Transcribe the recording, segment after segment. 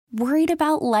Worried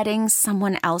about letting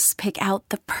someone else pick out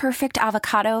the perfect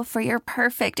avocado for your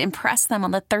perfect impress them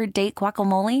on the third date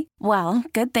guacamole? Well,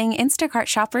 good thing Instacart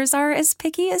shoppers are as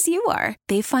picky as you are.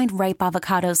 They find ripe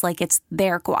avocados like it's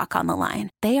their guac on the line.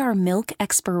 They are milk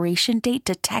expiration date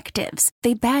detectives.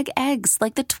 They bag eggs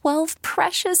like the 12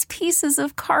 precious pieces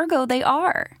of cargo they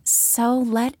are. So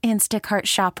let Instacart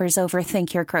shoppers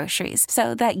overthink your groceries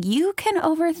so that you can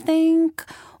overthink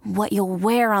what you'll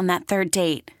wear on that third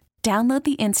date. Download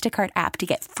the Instacart app to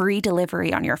get free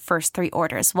delivery on your first 3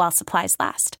 orders while supplies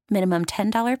last. Minimum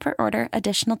 $10 per order.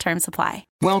 Additional terms apply.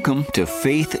 Welcome to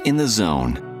Faith in the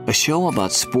Zone, a show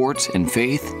about sports and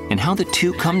faith and how the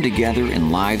two come together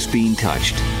in lives being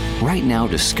touched. Right now,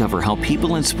 discover how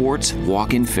people in sports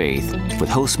walk in faith with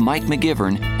host Mike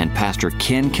McGivern and Pastor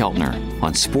Ken Keltner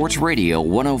on Sports Radio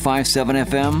 105.7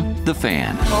 FM, The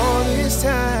Fan. All this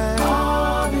time,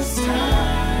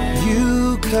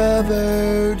 you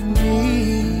covered me.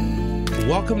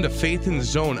 Welcome to Faith in the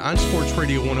Zone on Sports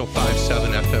Radio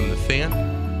 105.7 FM, The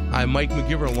Fan. I'm Mike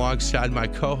McGivern alongside my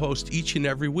co-host each and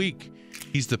every week.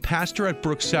 He's the pastor at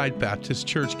Brookside Baptist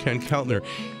Church, Ken Keltner.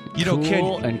 You know,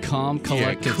 cool Ken, and calm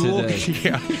collected today.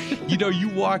 Yeah. You know, you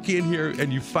walk in here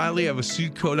and you finally have a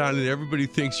suit coat on and everybody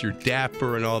thinks you're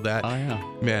dapper and all that. Oh, yeah.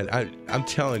 Man, I'm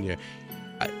telling you,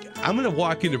 I'm going to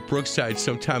walk into Brookside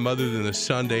sometime other than a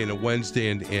Sunday and a Wednesday,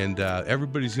 and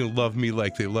everybody's going to love me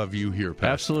like they love you here, Pastor.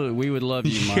 Absolutely. We would love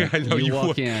you, Mike. Yeah, I know you walk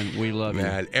would. in, we love you.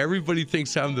 Man, everybody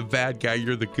thinks I'm the bad guy,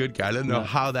 you're the good guy. I don't know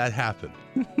how that happened.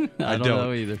 I don't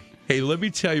know either. Hey, let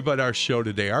me tell you about our show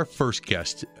today. Our first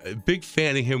guest, a big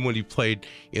fan of him when he played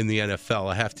in the NFL.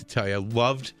 I have to tell you, I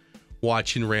loved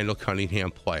watching Randall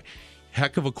Cunningham play.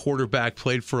 Heck of a quarterback,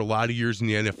 played for a lot of years in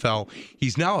the NFL.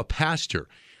 He's now a pastor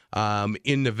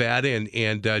in Nevada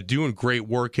and doing great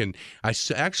work. And I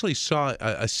actually saw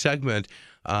a segment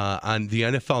on the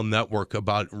NFL Network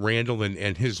about Randall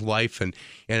and his life, and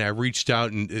I reached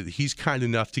out, and he's kind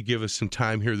enough to give us some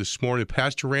time here this morning.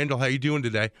 Pastor Randall, how you doing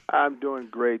today? I'm doing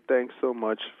great. Thanks so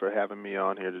much for having me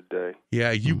on here today.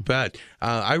 Yeah, you bet.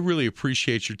 I really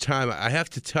appreciate your time. I have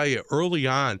to tell you, early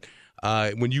on,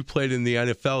 when you played in the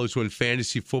NFL is when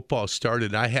fantasy football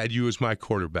started. I had you as my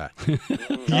quarterback.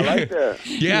 I like that.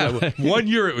 Yeah, one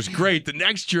year it was great. The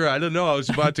next year, I don't know, I was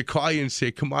about to call you and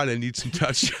say, come on, I need some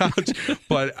touchdowns.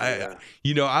 But,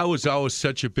 I was always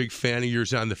such a big fan of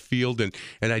yours on the field, and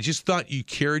I just thought you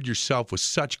carried yourself with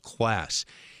such class.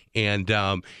 And,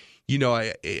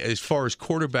 as far as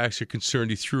quarterbacks are concerned,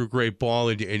 you threw a great ball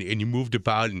and you moved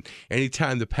about. And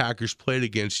anytime the Packers played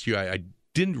against you, I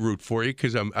didn't root for you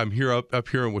because I'm here up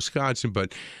here in Wisconsin,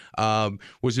 but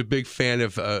was a big fan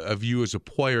of you as a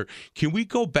player. Can we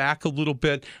go back a little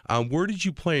bit? Where did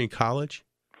you play in college?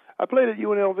 I played at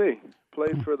UNLV.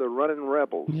 Played for the Running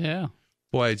Rebels. Yeah.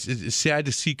 Boy, it's sad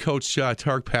to see Coach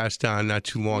Tark passed on not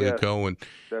too long ago. And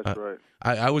that's right.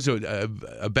 I was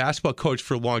a basketball coach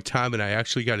for a long time, and I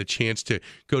actually got a chance to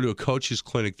go to a coach's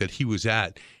clinic that he was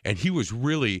at, and he was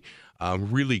really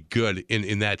good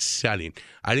in that setting.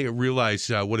 I didn't realize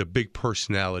what a big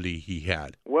personality he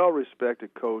had.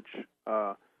 Well-respected coach. It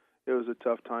was a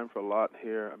tough time for a lot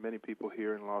here. Many people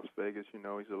here in Las Vegas. You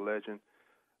know, he's a legend.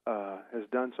 Has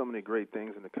done so many great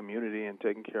things in the community and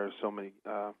taken care of so many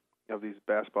of these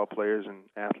basketball players and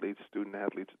athletes, student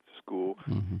athletes at the school.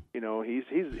 Mm-hmm. You know, he's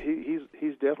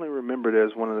definitely remembered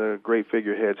as one of the great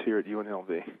figureheads here at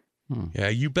UNLV. Yeah,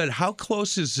 you bet. How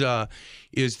close is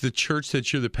the church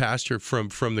that you're the pastor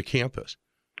from the campus?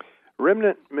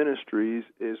 Remnant Ministries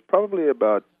is probably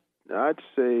about, I'd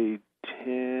say,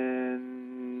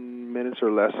 10 minutes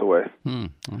or less away.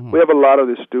 Mm-hmm. We have a lot of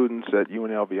the students at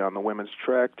UNLV on the women's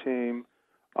track team.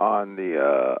 On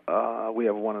the we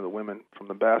have one of the women from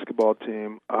the basketball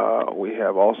team. We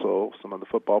have also some of the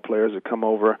football players that come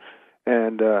over.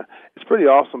 And it's pretty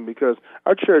awesome because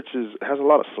our church has a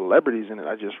lot of celebrities in it.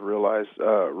 I just realized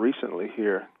recently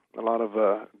here, a lot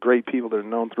of great people that are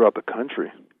known throughout the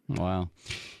country. Wow.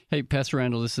 Hey, Pastor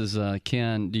Randall, this is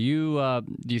Ken. Do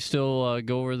you still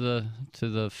go over to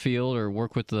the field or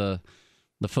work with the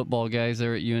football guys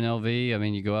there at UNLV? I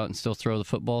mean, you go out and still throw the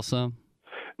football some?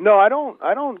 No, I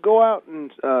don't go out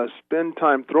and spend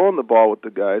time throwing the ball with the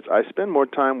guys. I spend more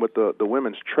time with the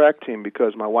women's track team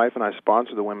because my wife and I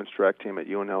sponsor the women's track team at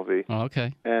UNLV. Oh,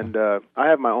 okay. And I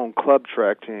have my own club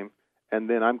track team, and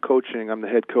then I'm coaching. I'm the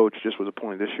head coach, just was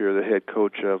appointed this year, the head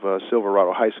coach of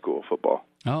Silverado High School football.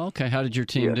 Oh, okay. How did your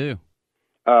team do?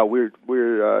 We're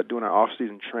doing our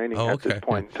off-season training at this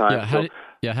point in time.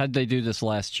 How did they do this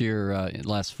last year,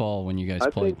 last fall when you guys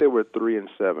played? I think they were 3-7.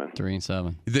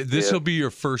 3-7. This will be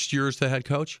your first year as the head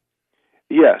coach?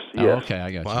 Yes. Oh, okay,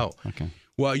 I got you. Wow. Okay.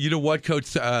 Well, you know what,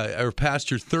 Coach or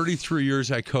Pastor? 33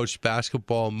 years I coached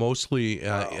basketball, mostly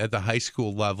at the high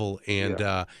school level,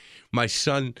 and my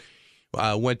son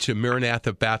went to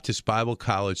Maranatha Baptist Bible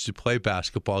College to play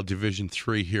basketball, Division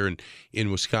III here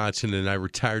in Wisconsin, and I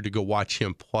retired to go watch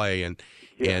him play, and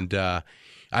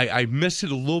I miss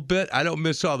it a little bit. I don't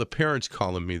miss all the parents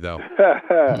calling me though.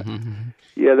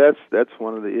 Yeah, that's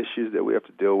one of the issues that we have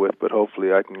to deal with. But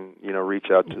hopefully, I can reach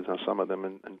out to some of them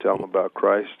and tell them about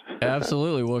Christ.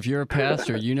 Absolutely. Well, if you're a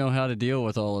pastor, you know how to deal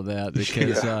with all of that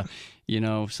because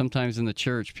sometimes in the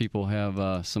church people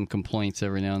have some complaints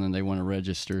every now and then they want to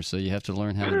register, so you have to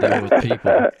learn how to deal with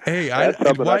people. Hey, that's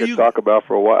something I could talk about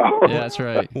for a while. Yeah, that's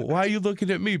right. Why are you looking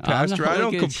at me, Pastor? I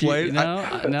don't complain.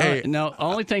 No.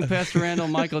 Only thing Pastor Randall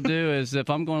and Michael do is if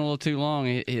I'm going a little too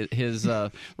long, his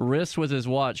wrist with his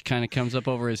watch kind of comes up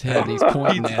over his head and he's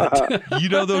pointing at it. You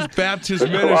know those Baptist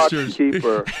ministers.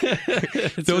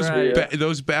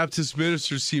 Those Baptist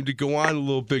ministers seem to go on a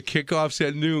little bit. Kickoffs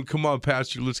at noon. Come on,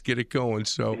 Pastor, let's get it going.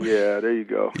 So yeah, there you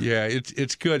go. Yeah,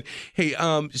 it's good. Hey,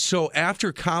 so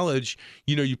after college,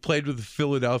 you played with the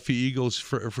Philadelphia Eagles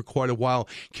for quite a while.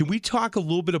 Can we talk a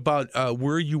little bit about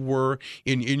where you were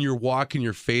in your walk in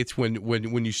your faith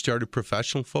when you started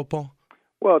professional football?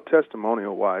 Well,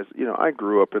 testimonial wise, I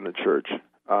grew up in the church.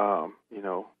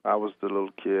 I was the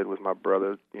little kid with my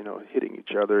brother, hitting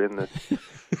each other in the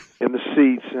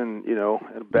seats, and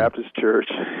at a Baptist church,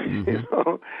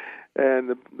 Mm-hmm.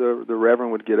 And the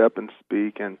reverend would get up and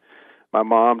speak, and my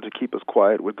mom, to keep us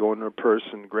quiet, would go in her purse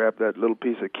and grab that little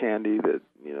piece of candy that,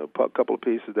 a couple of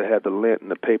pieces that had the lint and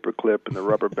the paper clip and the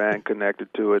rubber band connected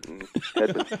to it, and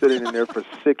had been sitting in there for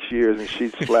 6 years, and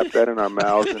she'd slap that in our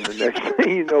mouths, and the next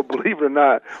thing you know, believe it or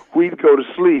not, we'd go to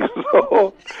sleep.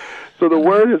 So the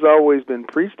word has always been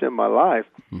preached in my life.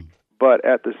 But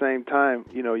at the same time,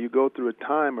 you go through a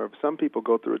time, or some people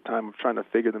go through a time of trying to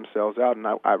figure themselves out, and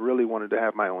I really wanted to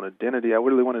have my own identity. I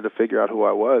really wanted to figure out who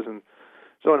I was. And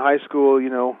so in high school,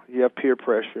 you have peer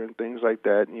pressure and things like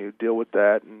that, and you deal with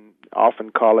that. And off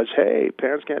in college, hey,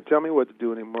 parents can't tell me what to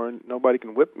do anymore. Nobody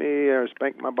can whip me or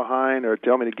spank my behind or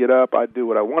tell me to get up. I do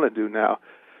what I want to do now.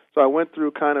 So I went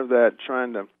through kind of that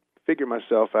trying to figure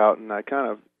myself out, and I kind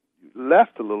of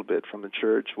left a little bit from the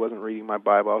church, wasn't reading my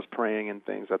Bible, I was praying and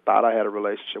things. I thought I had a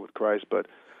relationship with Christ, but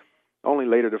only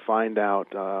later to find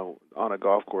out on a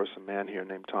golf course, a man here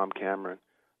named Tom Cameron,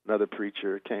 another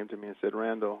preacher, came to me and said,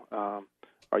 Randall,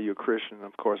 are you a Christian? And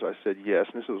of course I said yes,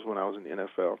 and this was when I was in the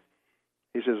NFL.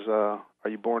 He says, are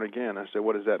you born again? I said,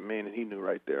 what does that mean? And he knew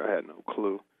right there. I had no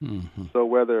clue. Mm-hmm. So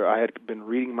whether I had been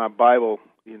reading my Bible,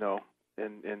 and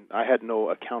I had no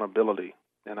accountability,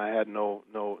 and I had no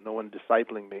one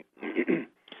discipling me.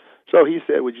 So he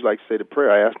said, would you like to say the prayer?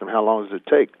 I asked him, how long does it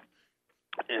take?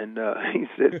 And he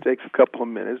said, it takes a couple of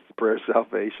minutes, the prayer of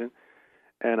salvation.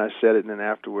 And I said it, and then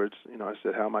afterwards, I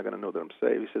said, how am I going to know that I'm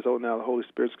saved? He says, now the Holy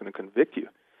Spirit's going to convict you.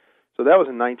 So that was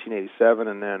in 1987,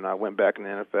 and then I went back in the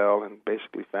NFL and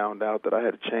basically found out that I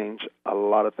had to change a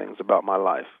lot of things about my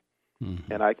life.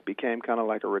 Mm-hmm. And I became kind of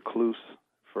like a recluse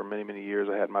for many, many years.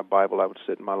 I had my Bible. I would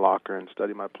sit in my locker and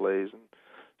study my plays and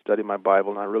study my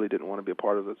Bible, and I really didn't want to be a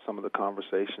part of some of the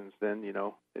conversations. Then,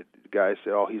 the guys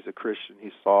say, oh, he's a Christian,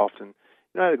 he's soft, and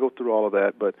I had to go through all of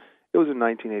that. But it was in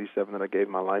 1987 that I gave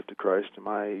my life to Christ in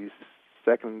my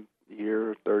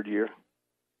third year.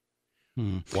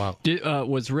 Wow.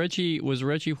 Was Reggie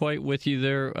White with you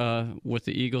there with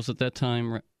the Eagles at that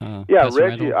time? Yeah,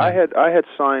 Reggie. I had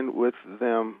signed with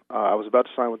them. I was about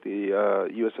to sign with the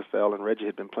USFL, and Reggie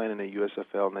had been playing in the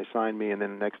USFL, and they signed me. And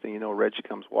then the next thing you know, Reggie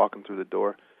comes walking through the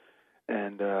door,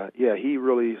 and he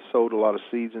really sowed a lot of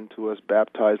seeds into us.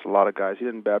 Baptized a lot of guys. He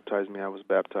didn't baptize me. I was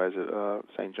baptized at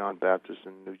St. John Baptist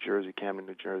in New Jersey, Camden,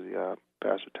 New Jersey.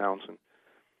 Pastor Townsend.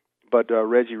 But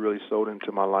Reggie really sowed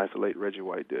into my life. The late Reggie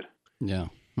White did. Yeah.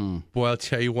 Well, I'll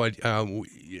tell you what, a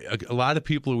lot of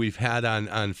people we've had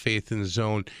on Faith in the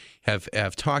Zone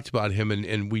have talked about him,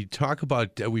 and we talk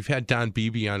about, we've had Don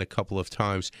Beebe on a couple of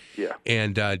times. Yeah.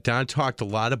 And Don talked a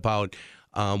lot about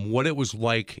what it was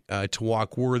like to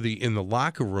walk worthy in the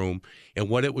locker room and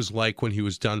what it was like when he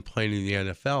was done playing in the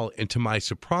NFL. And to my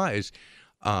surprise,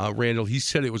 Randall, he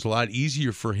said it was a lot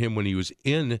easier for him when he was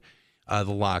in the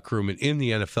locker room and in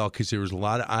the NFL because there was a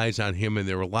lot of eyes on him, and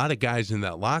there were a lot of guys in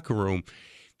that locker room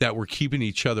that were keeping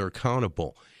each other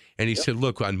accountable. And he said,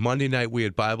 look, on Monday night we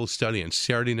had Bible study, and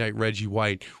Saturday night Reggie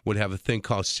White would have a thing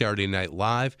called Saturday Night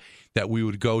Live that we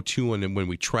would go to, and then when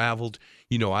we traveled,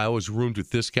 I always roomed with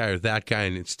this guy or that guy,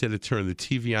 and instead of turning the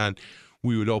TV on,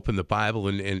 we would open the Bible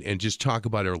and just talk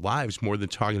about our lives more than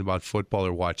talking about football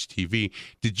or watch TV.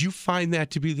 Did you find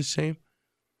that to be the same?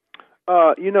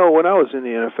 When I was in the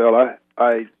NFL,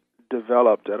 I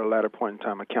developed at a latter point in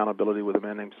time accountability with a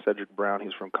man named Cedric Brown.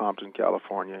 He's from Compton,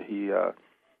 California. He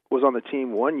was on the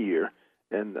team 1 year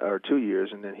or 2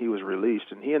 years, and then he was released,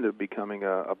 and he ended up becoming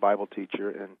a Bible teacher.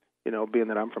 And being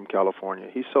that I'm from California,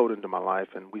 he sowed into my life,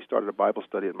 and we started a Bible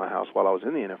study at my house while I was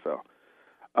in the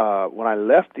NFL. When I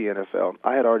left the NFL,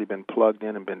 I had already been plugged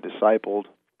in and been discipled,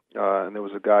 and there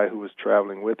was a guy who was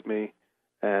traveling with me,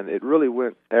 and it really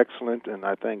went excellent, and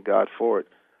I thank God for it.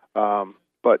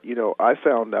 But, I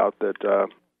found out that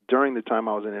during the time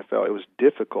I was in the NFL, it was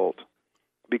difficult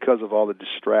because of all the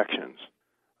distractions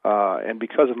and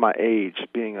because of my age,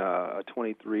 being a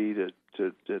 23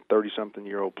 to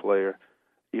 30-something-year-old player.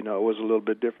 It was a little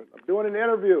bit different. I'm doing an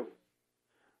interview.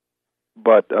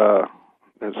 But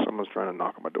someone's trying to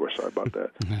knock on my door. Sorry about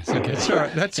that. That's okay.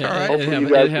 That's all right.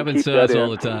 It happens to us all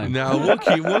the time. No,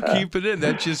 we'll keep it in.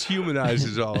 That just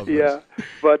humanizes all of us. Yeah,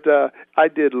 but I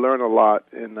did learn a lot,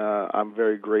 and I'm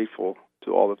very grateful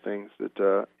to all the things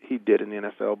that he did in the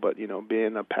NFL. But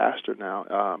being a pastor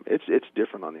now, it's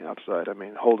different on the outside. I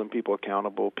mean, holding people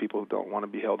accountable, people who don't want to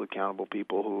be held accountable,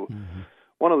 people who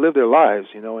want to live their lives.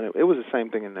 And it was the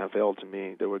same thing in the NFL to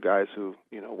me. There were guys who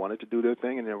wanted to do their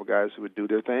thing, and there were guys who would do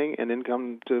their thing and then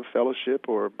come to fellowship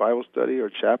or Bible study or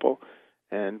chapel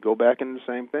and go back into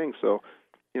the same thing. So,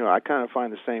 I kind of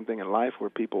find the same thing in life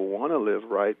where people want to live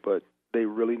right, but they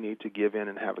really need to give in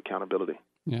and have accountability.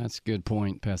 Yeah, that's a good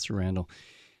point, Pastor Randall.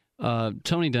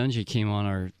 Tony Dungy came on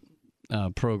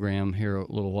our program here a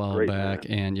little while back,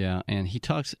 man. and he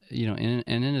talks, and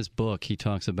in his book he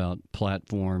talks about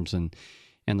platforms and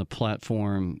the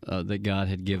platform that God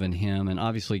had given him, and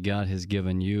obviously God has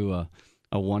given you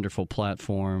a wonderful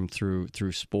platform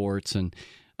through sports. And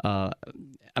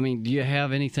do you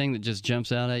have anything that just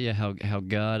jumps out at you? How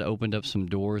God opened up some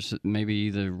doors, maybe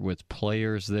either with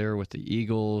players there with the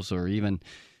Eagles, or even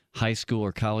high school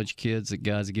or college kids, that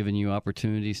God's given you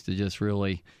opportunities to just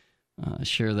really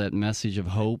share that message of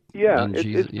hope? Yeah,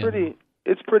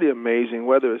 it's pretty amazing.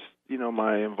 Whether it's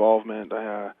my involvement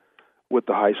with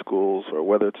the high schools, or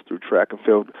whether it's through track and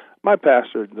field. My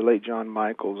pastor, the late John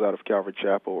Michaels out of Calvary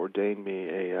Chapel, ordained me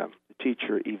a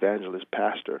teacher, evangelist,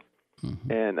 pastor.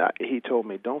 Mm-hmm. And he told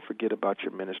me, don't forget about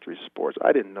your ministry of sports.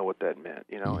 I didn't know what that meant,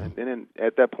 Mm-hmm. And then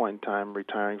at that point in time,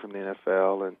 retiring from the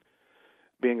NFL and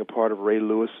being a part of Ray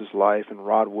Lewis's life and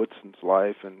Rod Woodson's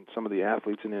life and some of the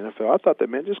athletes in the NFL, I thought that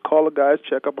meant just call the guys,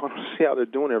 check up on them, see how they're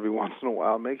doing every once in a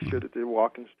while, make sure that they're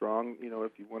walking strong,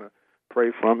 if you want to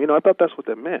pray for them. I thought that's what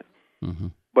that meant. Mm-hmm.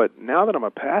 But now that I'm a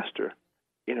pastor,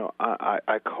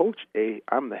 I coach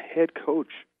I'm the head coach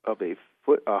of a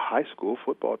high school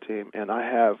football team, and I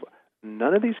have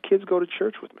none of these kids go to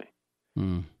church with me.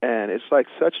 Mm. And it's like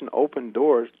such an open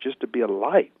door just to be a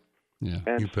light. Yeah,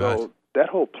 and so that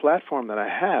whole platform that I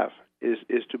have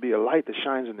is to be a light that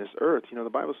shines in this earth. The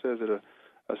Bible says that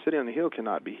a city on the hill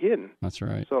cannot be hidden. That's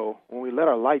right. So when we let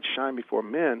our light shine before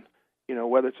men,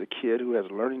 whether it's a kid who has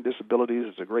learning disabilities,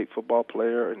 is a great football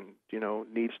player and,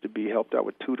 needs to be helped out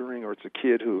with tutoring, or it's a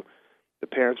kid who the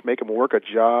parents make him work a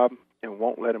job and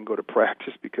won't let him go to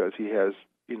practice because he has,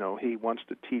 he wants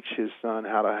to teach his son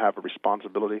how to have a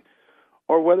responsibility,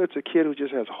 or whether it's a kid who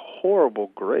just has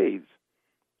horrible grades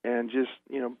and just,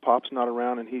 Pop's not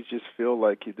around and he just feels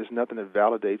like there's nothing that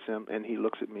validates him, and he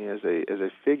looks at me as a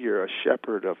figure, a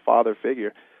shepherd, a father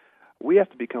figure. We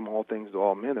have to become all things to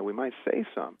all men, that we might say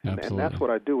some. And that's what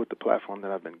I do with the platform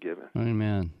that I've been given.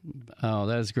 Amen. Oh,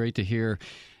 that is great to hear.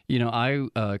 I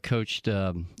coached,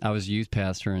 I was a youth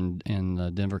pastor in the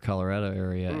Denver, Colorado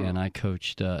area, and I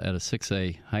coached at a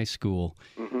 6A high school.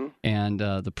 Mm-hmm. And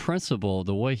the principal,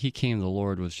 the way he came to the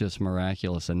Lord was just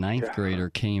miraculous. A ninth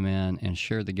grader came in and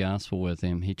shared the gospel with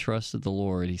him. He trusted the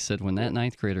Lord. He said when that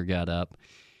ninth grader got up,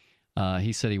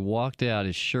 he said he walked out,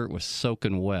 his shirt was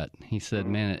soaking wet. He said,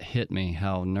 man, it hit me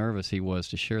how nervous he was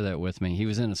to share that with me. He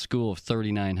was in a school of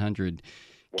 3,900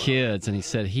 kids, and he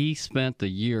said he spent the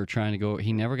year trying to go.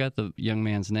 He never got the young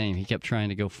man's name. He kept trying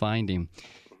to go find him.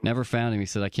 Never found him. He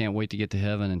said, I can't wait to get to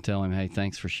heaven and tell him, hey,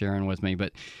 thanks for sharing with me.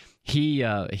 But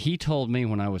he told me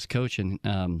when I was coaching,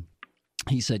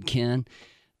 he said, Ken,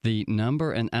 the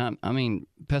number, and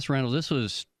Pastor Randall, this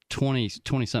was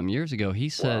 20-something years ago, he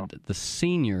said the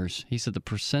seniors, he said the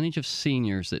percentage of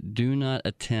seniors that do not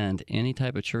attend any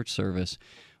type of church service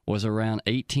was around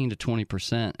 18 to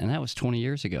 20%, and that was 20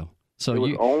 years ago. So it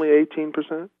was only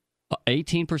 18%?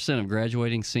 18% of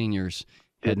graduating seniors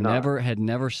had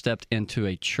never stepped into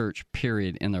a church,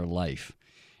 period, in their life.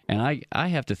 And I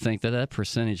have to think that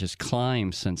percentage has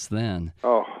climbed since then.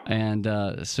 Oh. And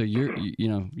so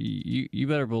you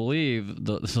better believe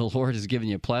the Lord has given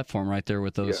you a platform right there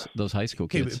with those high school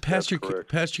kids. Pastor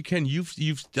Ken,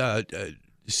 you've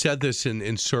said this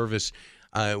in service.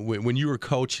 when you were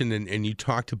coaching and you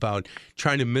talked about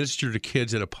trying to minister to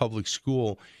kids at a public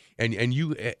school, and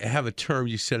you have a term,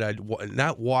 you said, I'd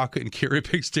not walk and carry a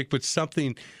big stick, but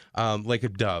something like a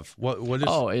dove. What is?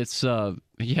 Oh, it's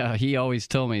he always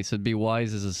told me, he said, be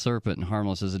wise as a serpent and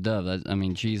harmless as a dove. I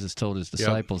mean, Jesus told his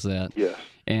disciples that. Yes.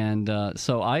 And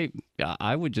so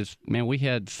I would just, man, we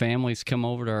had families come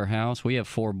over to our house. We have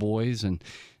 4 boys, and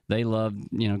they loved,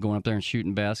 going up there and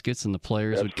shooting baskets, and the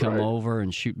players would come over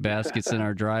and shoot baskets in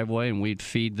our driveway, and we'd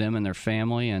feed them and their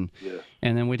family, and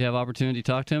then we'd have opportunity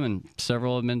to talk to them, and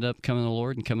several of them ended up coming to the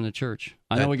Lord and coming to church.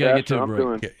 I know we got to get to a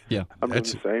break. I'm doing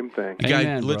the same thing.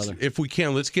 Amen, brother. If we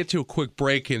can, let's get to a quick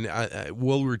break, and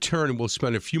we'll return, and we'll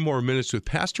spend a few more minutes with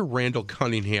Pastor Randall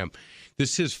Cunningham.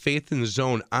 This is Faith in the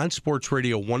Zone on Sports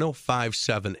Radio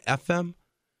 105.7 FM,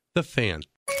 The Fan.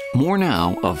 More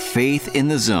now of Faith in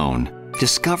the Zone,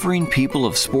 discovering people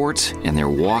of sports and their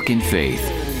walk in faith.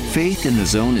 Faith in the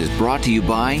Zone is brought to you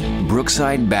by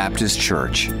Brookside Baptist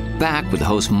Church. Back with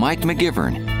host Mike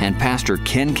McGivern and Pastor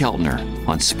Ken Keltner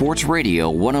on Sports Radio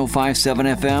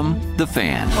 105.7 FM, The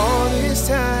Fan. All this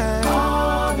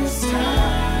time,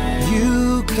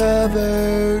 you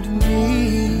covered me.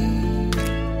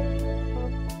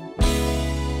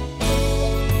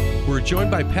 We're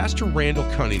joined by Pastor Randall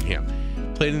Cunningham.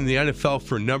 Played in the NFL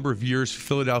for a number of years,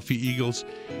 Philadelphia Eagles.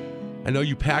 I know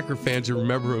you Packer fans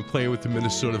remember him playing with the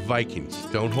Minnesota Vikings.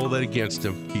 Don't hold that against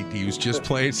him. He was just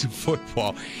playing some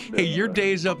football. Hey, your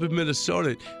days up in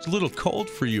Minnesota, it's a little cold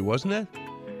for you, wasn't it?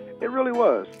 It really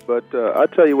was. But I'll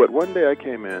tell you what, one day I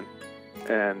came in,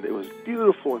 and it was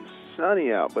beautiful and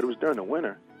sunny out, but it was during the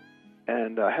winter.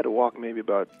 And I had to walk maybe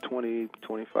about 20,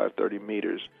 25, 30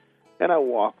 meters. And I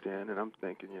walked in, and I'm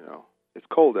thinking, it's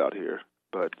cold out here.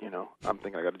 But, I'm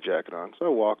thinking I got a jacket on. So I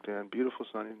walked in, beautiful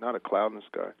sunny, not a cloud in the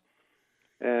sky.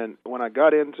 And when I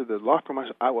got into the locker room,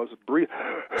 I was breathing.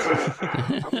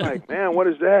 I'm like, man, what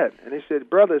is that? And they said,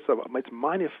 brother, it's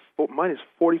minus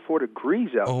 44 degrees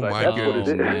outside. Oh, my That's goodness.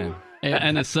 what it is.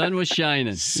 And the sun was shining.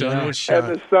 And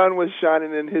the sun was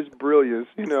shining in his brilliance,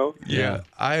 Yeah,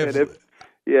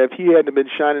 if he hadn't been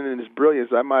shining in his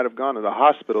brilliance, I might have gone to the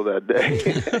hospital that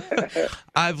day.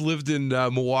 I've lived in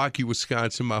Milwaukee,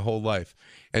 Wisconsin my whole life.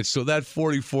 And so that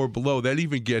 44 below, that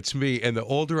even gets me. And the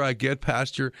older I get,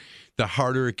 Pastor, the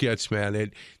harder it gets, man.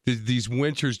 These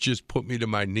winters just put me to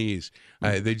my knees.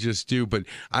 They just do. But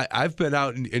I've been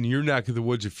out in your neck of the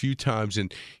woods a few times in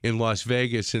Las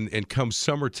Vegas, and come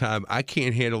summertime, I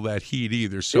can't handle that heat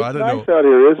either. So I don't know. It's nice out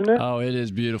here, isn't it? Oh, it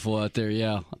is beautiful out there,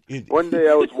 yeah. One day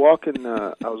I was walking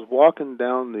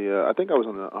down the I think I was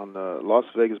on the Las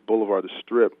Vegas Boulevard, the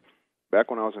Strip,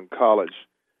 back when I was in college.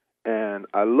 And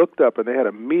I looked up, and they had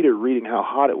a meter reading how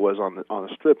hot it was on the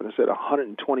Strip, and it said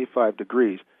 125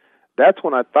 degrees. That's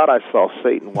when I thought I saw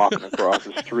Satan walking across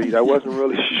the street. I wasn't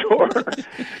really sure,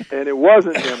 and it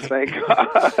wasn't him, thank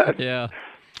God. Yeah.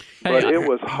 But it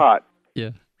was hot.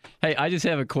 Yeah. Hey, I just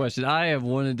have a question. I have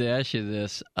wanted to ask you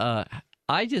this. I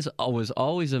just was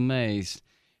always amazed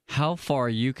how far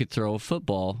you could throw a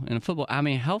football in a football. I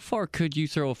mean, how far could you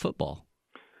throw a football?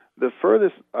 The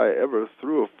furthest I ever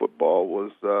threw a football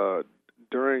was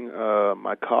during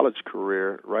my college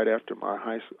career, right after my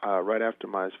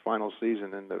final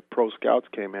season, and the pro scouts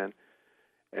came in,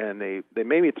 and they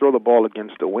made me throw the ball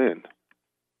against the wind.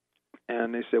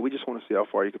 And they said, we just want to see how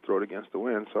far you could throw it against the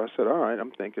wind. So I said, all right,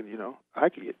 I'm thinking, I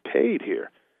could get paid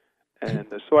here. And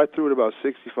so I threw it about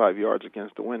 65 yards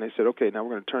against the wind. They said, okay, now we're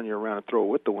going to turn you around and throw it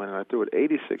with the wind. And I threw it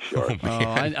 86 yards.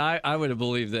 I would have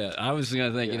believed that. I was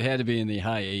going to think it had to be in the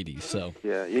high 80s. So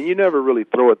yeah, and you never really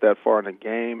throw it that far in a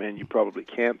game, and you probably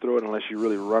can't throw it unless you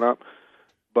really run up.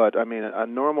 But, I mean, a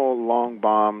normal long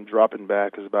bomb dropping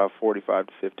back is about 45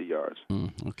 to 50 yards.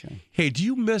 Okay. Hey, do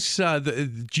you miss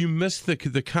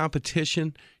the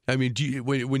competition? I mean,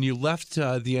 when you left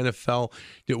the NFL,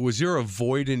 was there a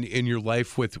void in your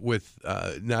life with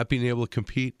not being able to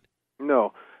compete?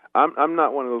 No, I'm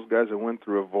not one of those guys that went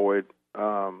through a void.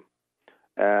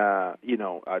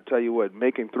 I tell you what,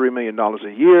 making $3 million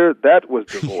a year, that was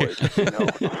the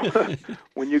void.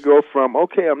 When you go from,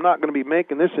 okay, I'm not going to be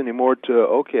making this anymore, to,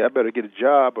 okay, I better get a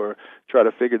job or try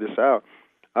to figure this out.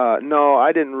 No,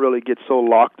 I didn't really get so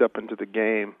locked up into the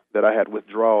game that I had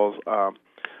withdrawals.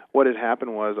 What had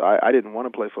happened was I didn't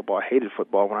want to play football. I hated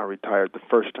football when I retired the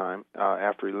first time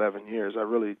after 11 years. I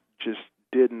really just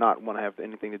did not want to have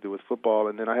anything to do with football.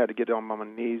 And then I had to get on my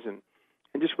knees and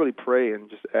just really pray and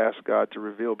just ask God to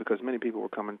reveal, because many people were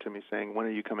coming to me saying, when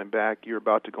are you coming back? You're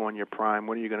about to go in your prime.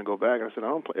 When are you going to go back? And I said, I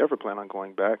don't ever plan on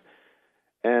going back.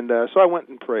 And so I went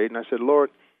and prayed, and I said, Lord,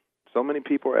 so many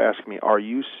people are asking me, are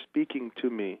you speaking to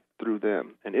me through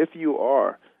them? And if you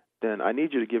are, then I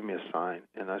need you to give me a sign.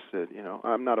 And I said,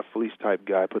 I'm not a fleece type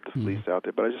guy. Put the fleece out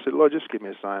there, but I just said, Lord, just give me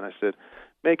a sign. I said,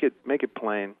 make it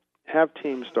plain. Have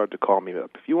teams start to call me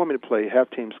up. If you want me to play, have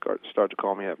teams start to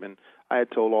call me up. And I had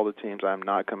told all the teams, I'm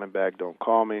not coming back. Don't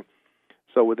call me.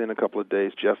 So within a couple of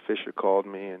days, Jeff Fisher called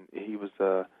me, and he was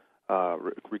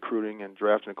recruiting and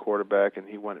drafting a quarterback, and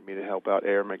he wanted me to help out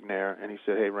Aaron McNair. And he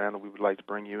said, hey, Randall, we would like to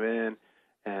bring you in.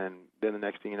 And then the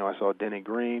next thing you know, I saw Denny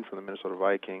Green from the Minnesota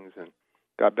Vikings, and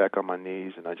got back on my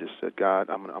knees, and I just said, God,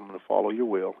 I'm going to follow your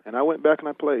will. And I went back and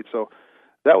I played. So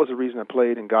that was the reason I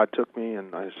played, and God took me,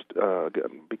 and I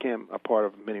became a part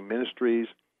of many ministries,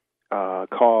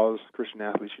 Cause, Christian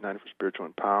Athletes United for Spiritual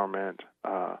Empowerment.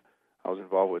 I was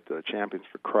involved with Champions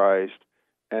for Christ.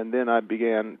 And then I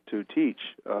began to teach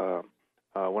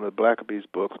one of the Blackaby's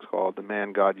books called The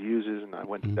Man God Uses, and I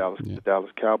went to the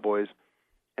Dallas Cowboys.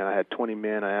 And I had 20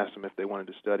 men. I asked them if they wanted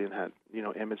to study, and had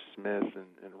Emmitt Smith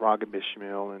and Ragib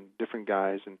Ishmael and different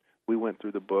guys, and we went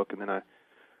through the book. And then I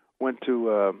went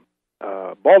to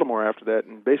Baltimore after that,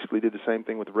 and basically did the same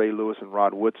thing with Ray Lewis and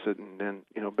Rod Woodson, and then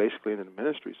basically into the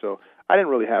ministry. So I didn't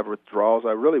really have withdrawals.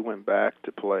 I really went back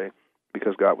to play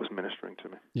because God was ministering to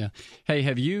me. Yeah. Hey,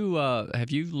 have you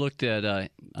looked at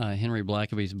Henry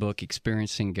Blackaby's book,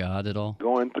 Experiencing God, at all?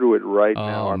 Going through it right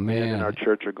now. Our man. men in our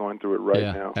church are going through it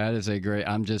right now. That is a great.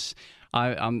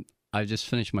 I just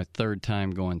finished my third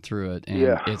time going through it,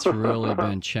 and it's really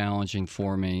been challenging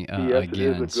for me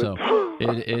again.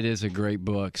 It is a great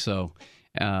book. So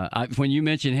when you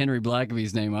mentioned Henry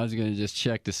Blackaby's name, I was going to just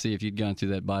check to see if you'd gone through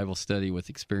that Bible study with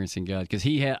Experiencing God, because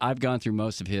I've gone through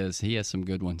most of his. He has some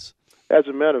good ones. As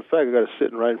a matter of fact, I got it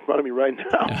sitting right in front of me right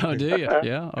now. Oh, do you?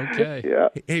 Yeah. Okay. Yeah.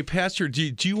 Hey, Pastor,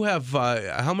 do you have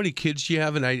how many kids do you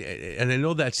have? And I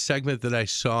know that segment that I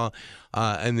saw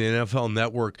in the NFL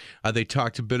Network. They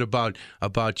talked a bit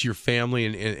about your family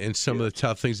and some of the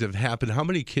tough things that have happened. How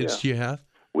many kids do you have?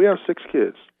 We have 6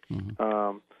 kids.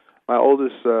 Mm-hmm. My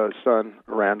oldest son,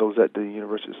 Randall, is at the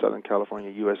University of Southern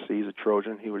California, USC. He's a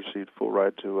Trojan. He received full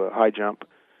ride to high jump.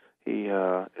 He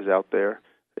is out there.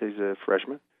 He's a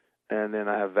freshman. And then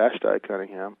I have Vashti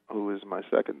Cunningham, who is my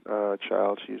second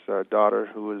child. She's our daughter,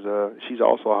 who is she's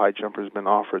also a high jumper, has been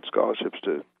offered scholarships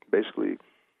to basically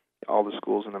all the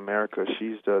schools in America.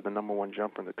 She's the number 1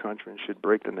 jumper in the country and should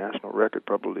break the national record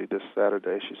probably this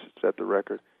Saturday. She should set the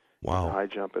record. Wow. In high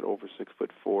jump at over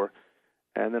 6'4".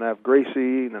 And then I have Gracie,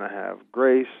 and then I have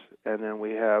Grace, and then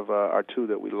we have our 2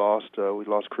 that we lost. We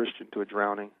lost Christian to a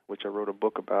drowning, which I wrote a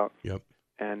book about. Yep.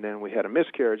 And then we had a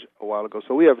miscarriage a while ago.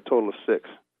 So we have a total of 6.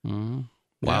 Mm-hmm.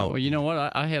 Wow. Yeah, well, you know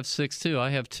what? I have 6 too.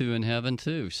 I have 2 in heaven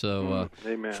too. So,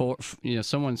 Amen. 4.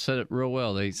 Someone said it real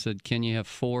well. They said, "Can you have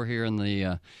 4 here in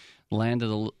the land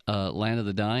of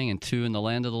the dying and 2 in the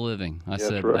land of the living?" I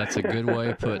said, right. That's a good way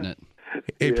of putting it.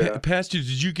 Hey, Pastor,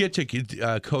 did you get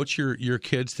to coach your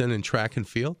kids then in track and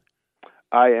field?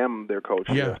 I am their coach.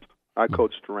 Yeah. Yes. I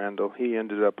coached Randall. He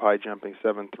ended up high jumping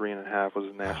 7'3.5", was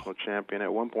a national champion.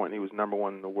 At one point, he was number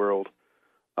 1 in the world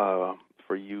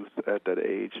for youth at that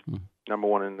age, number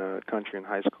 1 in the country in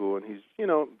high school. And he's,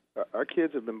 our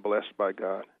kids have been blessed by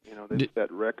God. They've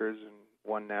set records and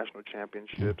won national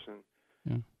championships,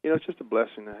 and it's just a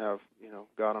blessing to have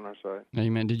God on our side.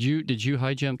 Amen. Did you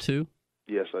high jump too?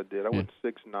 Yes, I did. I went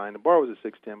 6'9". The bar was at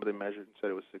 6'10", but they measured and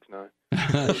said it was 6'9".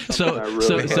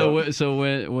 So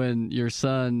when your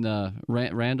son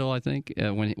Randall, I think,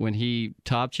 when he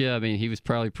topped you, I mean, he was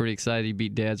probably pretty excited. He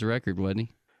beat Dad's record, wasn't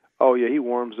he? Oh yeah, he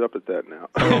warms up at that now.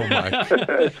 Oh my!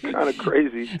 It's kind of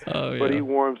crazy, but he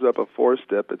warms up a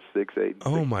 4-step at 6'8".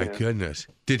 Oh my goodness!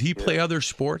 Did he play other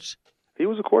sports? He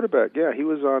was a quarterback. Yeah, he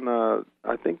was on.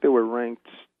 I think they were ranked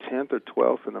 10th or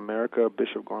 12th in America,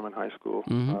 Bishop Gorman High School,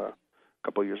 a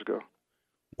couple of years ago.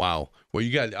 Wow. Well,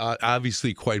 you got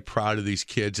obviously quite proud of these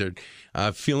kids. And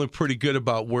feeling pretty good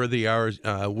about where they are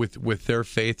with their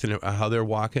faith and how they're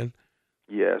walking.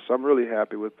 Yes, I'm really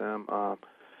happy with them.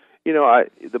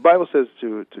 The Bible says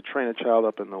to train a child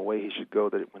up in the way he should go,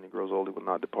 that when he grows old, he will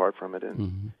not depart from it.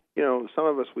 And, some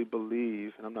of us, we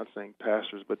believe, and I'm not saying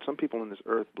pastors, but some people on this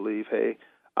earth believe, hey,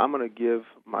 I'm going to give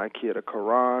my kid a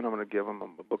Quran, I'm going to give him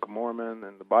a Book of Mormon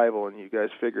and the Bible, and you guys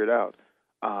figure it out.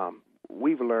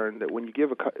 We've learned that when you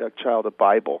give a child a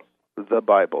Bible, the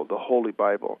Holy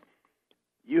Bible,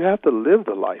 you have to live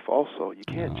the life also. You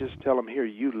can't just tell them, here,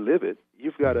 you live it.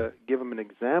 You've got to give them an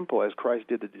example as Christ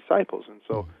did the disciples. And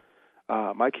so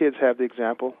my kids have the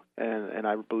example, and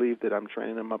I believe that I'm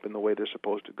training them up in the way they're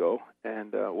supposed to go.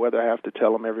 And whether I have to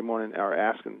tell them every morning or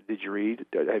ask them, did you read?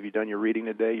 Have you done your reading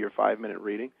today, your 5-minute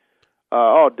reading?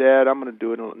 Oh, Dad, I'm going to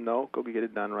do it. No, go get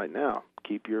it done right now.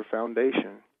 Keep your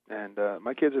foundation. And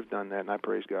my kids have done that, and I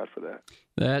praise God for that.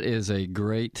 That is a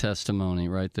great testimony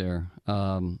right there.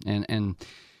 And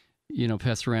you know,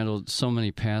 Pastor Randall, so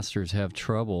many pastors have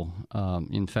trouble.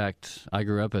 In fact, I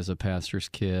grew up as a pastor's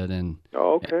kid, and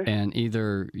and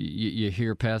either you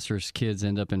hear pastors' kids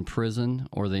end up in prison,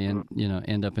 or they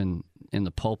end up in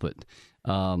the pulpit.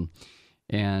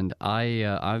 And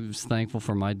I was thankful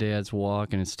for my dad's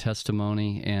walk and his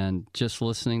testimony, and just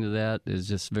listening to that is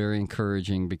just very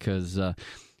encouraging, because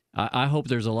I hope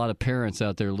there's a lot of parents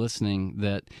out there listening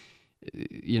that,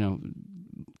 you know,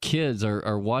 kids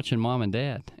are watching mom and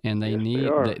dad, and they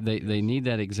they need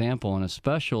that example, and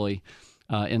especially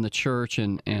in the church,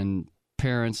 and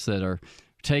parents that are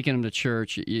taking them to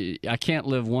church. I can't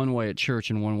live one way at church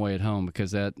and one way at home,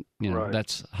 because that, you know,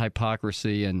 that's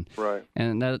hypocrisy, and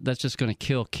that's just going to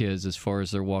kill kids as far as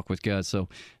their walk with God. So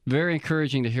very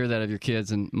encouraging to hear that of your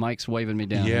kids. And Mike's waving me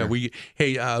down. Yeah,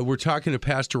 here. we're talking to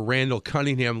Pastor Randall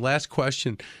Cunningham. Last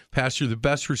question, Pastor, the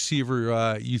best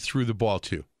receiver you threw the ball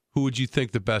to. Who would you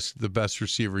think the best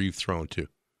receiver you've thrown to?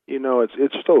 You know,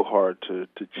 it's so hard to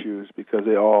choose, because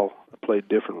they all play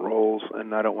different roles,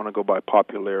 and I don't want to go by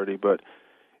popularity, but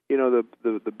you know,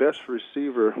 the best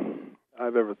receiver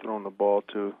I've ever thrown the ball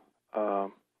to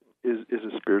is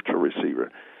a spiritual receiver,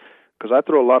 because I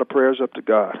throw a lot of prayers up to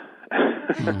God.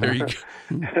 There you go.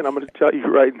 And I'm going to tell you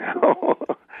right now,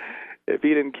 if he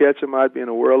didn't catch him, I'd be in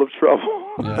a world of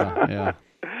trouble. Yeah.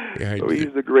 So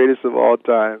he's the greatest of all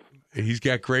time. He's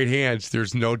got great hands.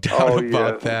 There's no doubt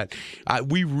about that.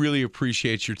 We really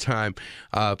appreciate your time,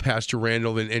 Pastor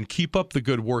Randall, and keep up the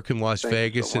good work in Las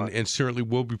Vegas. And certainly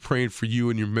we'll be praying for you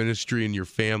and your ministry and your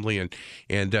family.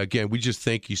 And again, we just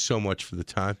thank you so much for the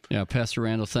time. Yeah, Pastor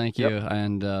Randall, thank you.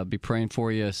 And be praying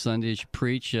for you Sunday as you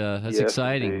preach. That's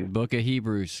exciting. Indeed. Book of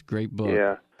Hebrews, great book.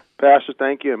 Yeah. Pastor,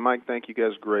 thank you. And Mike, thank you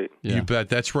guys. Great. Yeah. You bet.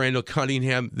 That's Randall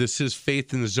Cunningham. This is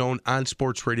Faith in the Zone on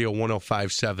Sports Radio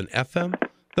 105.7 FM.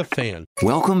 The Fan.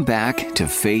 Welcome back to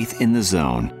Faith in the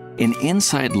Zone, an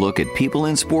inside look at people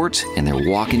in sports and their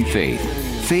walk in faith.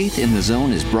 Faith in the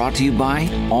Zone is brought to you by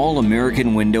All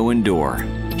American Window and Door.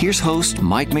 Here's host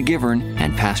Mike McGivern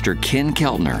and Pastor Ken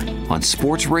Keltner on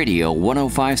Sports Radio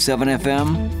 105.7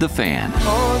 FM, The Fan.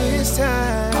 All this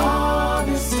time,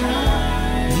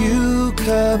 you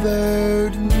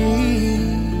covered me.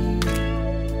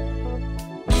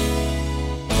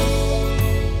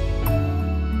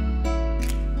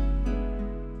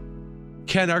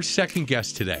 Ken, our second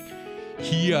guest today,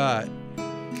 he's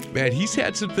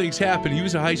had some things happen. He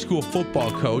was a high school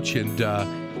football coach, and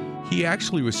he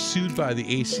actually was sued by the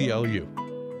ACLU.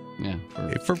 Yeah,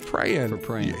 for praying. For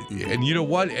praying. And you know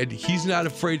what? And he's not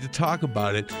afraid to talk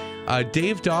about it.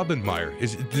 Dave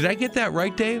Daubenmire. Did I get that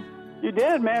right, Dave? You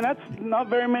did, man. That's not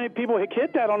very many people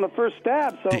hit that on the first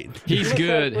stab. So he's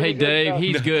good. Hey, Dave,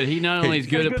 he's good. He not only is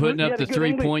good at putting up the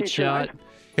three-point shot. Right?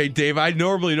 Hey, Dave, I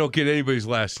normally don't get anybody's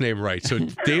last name right. So,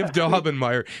 Dave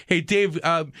Daubenmire. Hey, Dave,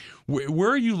 where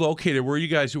are you located? Where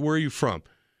are you from?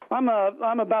 I'm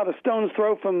about a stone's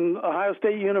throw from Ohio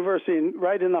State University,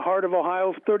 right in the heart of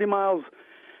Ohio, 30 miles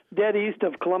dead east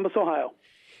of Columbus, Ohio.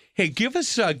 Hey, give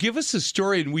us a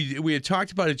story, and we had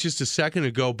talked about it just a second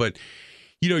ago, but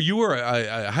you know, you were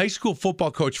a high school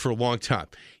football coach for a long time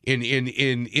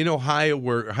in Ohio,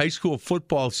 where high school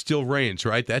football still reigns,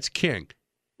 right? That's king.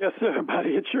 Yes, sir, buddy.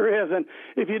 It sure is. And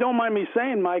if you don't mind me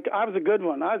saying, Mike, I was a good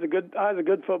one. I was a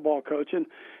good football coach, and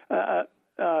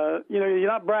you know, you're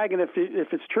not bragging if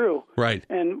it's true. Right.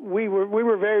 And we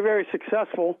were very, very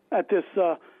successful at this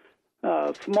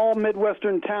small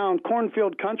Midwestern town,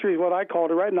 cornfield country is what I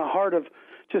called it, right in the heart of,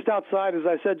 just outside, as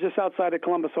I said, just outside of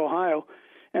Columbus, Ohio.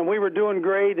 And we were doing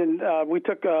great, and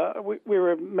we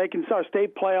were making our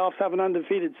state playoffs, having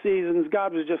undefeated seasons.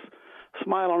 God was just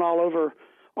smiling all over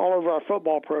our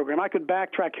football program. I could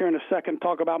backtrack here in a second and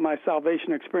talk about my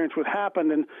salvation experience, what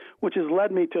happened, and which has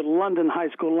led me to London High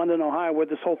School, London, Ohio, where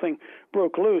this whole thing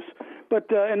broke loose. But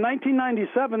in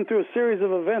 1997, through a series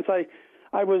of events,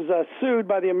 I was sued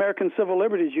by the American Civil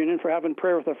Liberties Union for having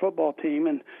prayer with our football team,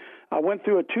 and I went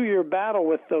through a 2-year battle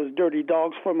with those dirty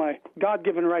dogs for my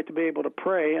God-given right to be able to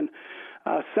pray. And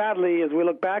sadly, as we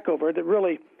look back over it, it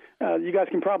really you guys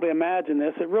can probably imagine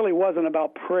this. It really wasn't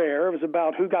about prayer. It was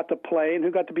about who got to play and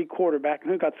who got to be quarterback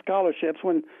and who got scholarships.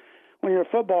 When you're a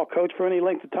football coach for any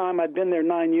length of time, I'd been there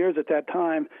 9 years at that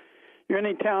time, you're in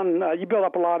any town, you build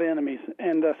up a lot of enemies.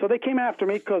 And so they came after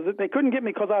me because they couldn't get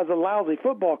me because I was a lousy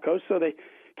football coach, so they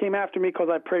came after me because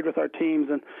I prayed with our teams.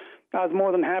 And I was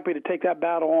more than happy to take that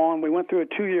battle on. We went through a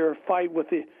 2-year fight with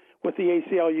the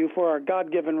ACLU for our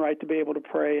God-given right to be able to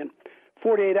pray. And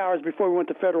 48 hours before we went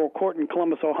to federal court in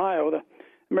Columbus, Ohio,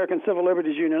 American Civil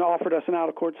Liberties Union offered us an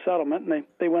out-of-court settlement, and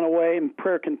they went away, and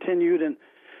prayer continued, and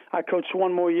I coached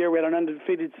one more year. We had an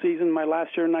undefeated season my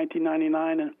last year in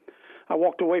 1999, and I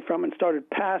walked away from it and started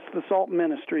Pass the Salt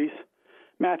Ministries.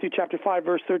 Matthew chapter 5,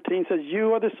 verse 13 says,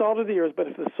 "You are the salt of the earth, but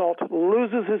if the salt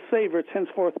loses his savor, it's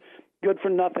henceforth good for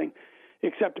nothing,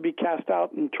 except to be cast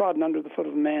out and trodden under the foot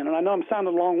of man." And I know I'm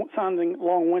sounding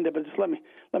long-winded, but just let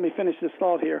me finish this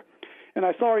thought here. And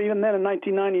I saw even then in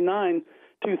 1999,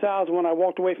 2000, when I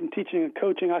walked away from teaching and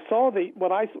coaching, I saw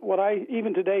what I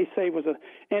even today say was an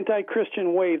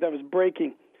anti-Christian wave that was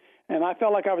breaking. And I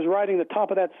felt like I was riding the top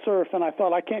of that surf, and I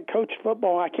thought, I can't coach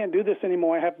football. I can't do this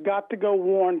anymore. I have got to go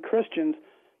warn Christians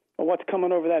of what's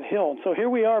coming over that hill. So here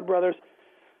we are, brothers,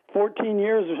 14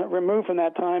 years removed from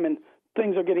that time, and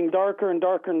things are getting darker and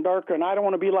darker and darker. And I don't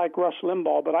want to be like Rush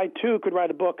Limbaugh, but I, too, could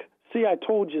write a book, "See, I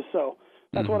Told You So."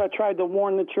 That's what I tried to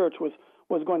warn the church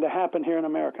was going to happen here in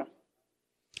America.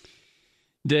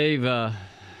 Dave,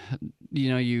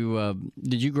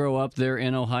 did you grow up there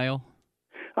in Ohio?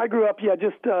 I grew up,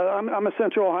 I'm a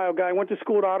Central Ohio guy. I went to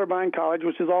school at Otterbein College,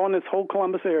 which is all in this whole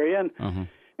Columbus area.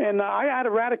 And I had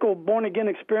a radical born-again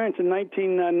experience in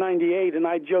 1998, and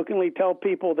I jokingly tell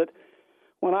people that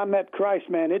when I met Christ,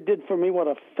 man, it did for me what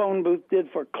a phone booth did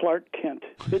for Clark Kent.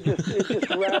 It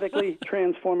just radically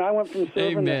transformed. I went from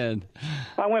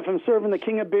serving the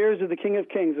King of Beers to the King of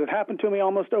Kings. It happened to me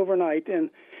almost overnight, and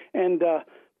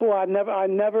boy, I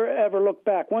never ever looked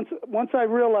back. Once I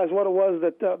realized what it was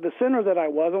that the sinner that I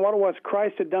was, and what it was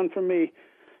Christ had done for me,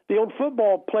 the old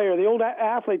football player, the old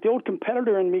athlete, the old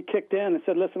competitor in me kicked in and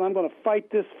said, "Listen, I'm going to fight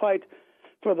this fight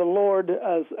for the Lord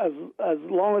as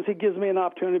long as He gives me an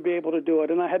opportunity to be able to do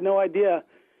it." And I had no idea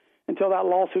until that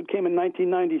lawsuit came in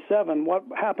 1997 what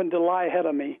happened to lie ahead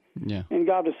of me. Yeah. And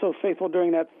God was so faithful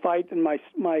during that fight, and my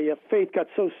faith got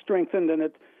so strengthened, and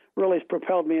it really has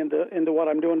propelled me into what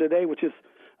I'm doing today, which is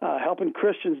helping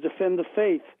Christians defend the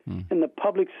faith in the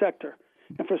public sector.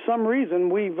 And for some reason,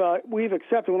 we've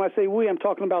accepted. When I say we, I'm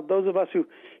talking about those of us who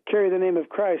carry the name of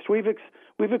Christ. We've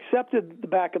accepted the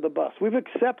back of the bus. We've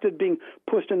accepted being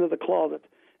pushed into the closet.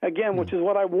 Again, which is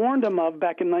what I warned them of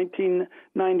back in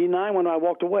 1999 when I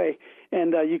walked away.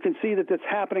 And you can see that it's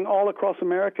happening all across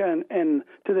America. And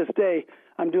to this day,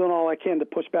 I'm doing all I can to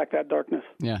push back that darkness.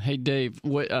 Yeah. Hey, Dave,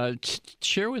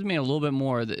 share with me a little bit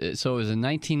more. So it was in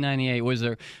 1998.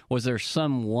 Was there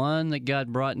someone that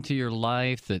God brought into your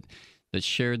life that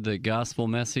shared the gospel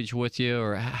message with you,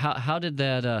 or how did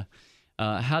that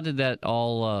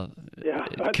all?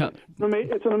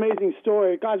 It's an amazing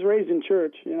story. I was raised in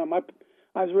church.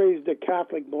 I was raised a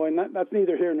Catholic boy, and that's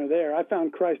neither here nor there. I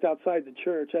found Christ outside the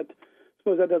church. I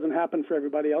suppose that doesn't happen for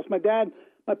everybody else. My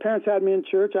parents had me in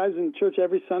church. I was in church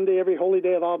every Sunday, every holy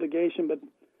day of obligation, but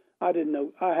I didn't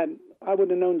know. I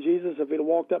wouldn't have known Jesus if he'd have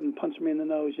walked up and punched me in the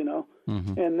nose,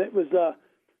 Mm-hmm. And it was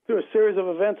through a series of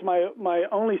events. My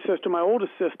only sister, my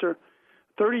oldest sister,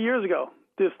 30 years ago,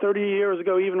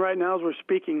 even right now as we're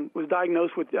speaking, was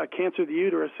diagnosed with cancer of the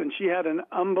uterus, and she had an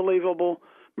unbelievable,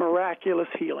 miraculous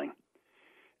healing.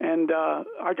 And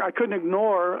I couldn't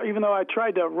ignore her, even though I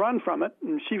tried to run from it.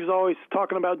 And she was always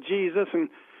talking about Jesus and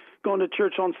going to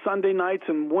church on Sunday nights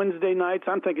and Wednesday nights.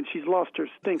 I'm thinking she's lost her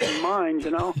stinking mind,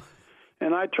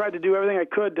 And I tried to do everything I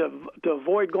could to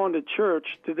avoid going to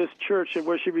this church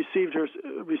where she received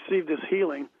this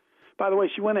healing. By the way,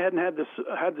 she went ahead and had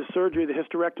the surgery, the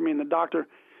hysterectomy, and the doctor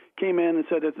came in and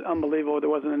said it's unbelievable. There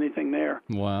wasn't anything there.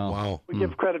 Wow. We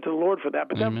give credit to the Lord for that.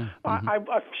 But then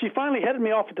she finally headed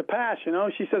me off at the pass,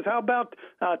 She says, "How about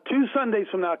 2 Sundays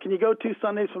from now? Can you go 2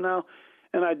 Sundays from now?"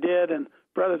 And I did. And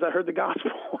brothers, I heard the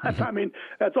gospel. I mean,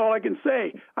 that's all I can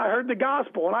say. I heard the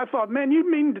gospel. And I thought, man, you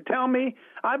mean to tell me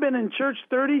I've been in church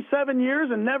 37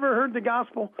 years and never heard the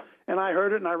gospel? And I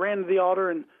heard it, and I ran to the altar,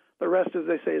 and the rest, as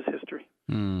they say, is history.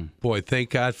 Boy, thank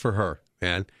God for her,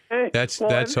 man. Hey, that's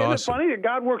awesome. Isn't it funny that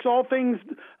God works all things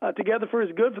together for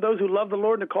his good for those who love the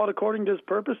Lord and are called according to his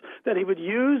purpose, that he would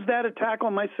use that attack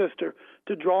on my sister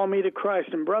to draw me to Christ.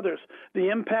 And brothers, the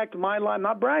impact my life,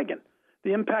 not bragging,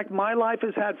 the impact my life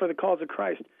has had for the cause of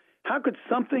Christ. How could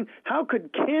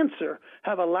cancer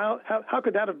how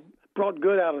could that have brought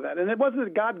good out of that? And it wasn't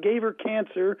that God gave her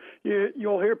cancer.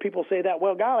 You'll hear people say that,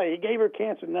 well, golly, he gave her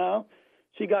cancer. No,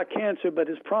 she got cancer, but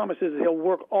his promise is he'll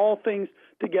work all things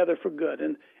together for good.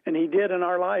 And he did in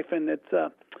our life, and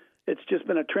it's just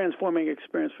been a transforming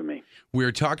experience for me.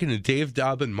 We're talking to Dave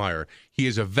Daubenmire. He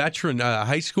is a veteran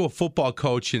high school football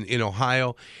coach in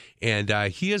Ohio, and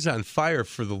he is on fire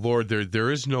for the Lord.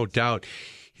 There is no doubt.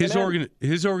 His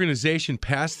organization,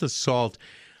 Pass the Salt,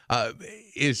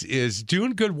 is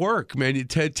doing good work, man.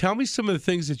 Tell me some of the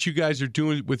things that you guys are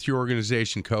doing with your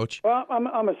organization, Coach. Well, I'm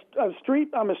a street.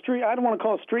 I don't want to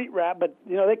call it street rat, but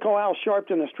they call Al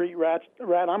Sharpton a street rat.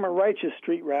 I'm a righteous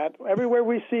street rat. Everywhere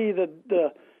we see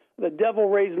the devil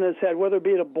raising his head, whether it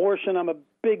be at abortion, I'm a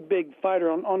big fighter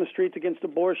on the streets against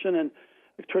abortion and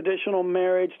traditional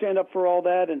marriage. Stand up for all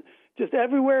that, and just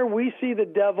everywhere we see the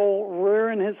devil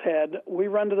rearing his head, we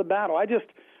run to the battle. I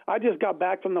just got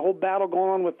back from the whole battle going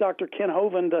on with Dr. Ken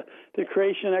Hovind, the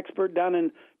creation expert down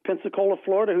in Pensacola,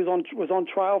 Florida, who was on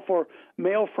trial for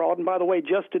mail fraud. And by the way,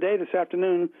 just today, this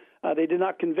afternoon, they did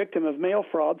not convict him of mail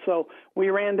fraud. So we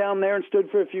ran down there and stood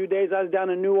for a few days. I was down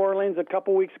in New Orleans a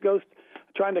couple weeks ago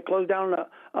trying to close down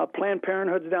Planned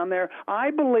Parenthoods down there.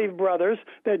 I believe, brothers,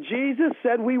 that Jesus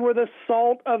said we were the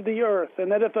salt of the earth, and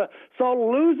that if a salt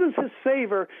loses his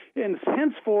savor, and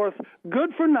henceforth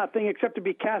good for nothing except to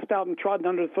be cast out and trodden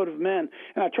under the foot of men.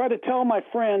 And I try to tell my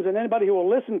friends and anybody who will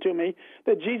listen to me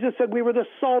that Jesus said we were the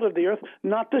salt of the earth,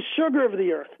 not the sugar of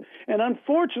the earth. And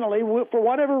unfortunately, for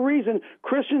whatever reason,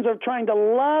 Christians are trying to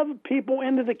love people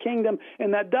into the kingdom,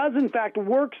 and that does in fact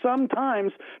work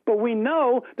sometimes, but we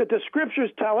know that the scriptures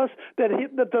tell us that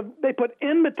they put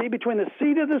enmity between the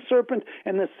seed of the serpent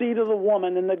and the seed of the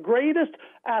woman. And the greatest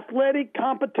athletic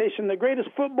competition, the greatest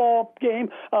football game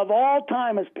of all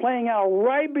time is playing out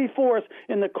right before us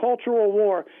in the cultural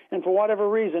war. And for whatever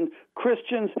reason,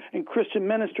 Christians and Christian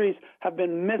ministries have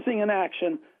been missing in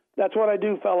action. That's what I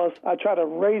do, fellas. I try to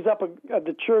raise up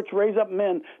the church, raise up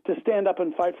men to stand up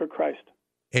and fight for Christ.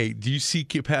 Hey, do you see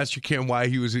Pastor Ken why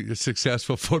he was a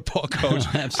successful football coach?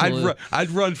 Absolutely. I'd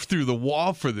run through the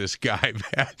wall for this guy,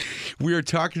 man. We are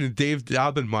talking to Dave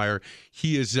Daubenmire.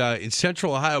 He is in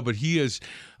Central Ohio, but he is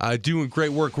doing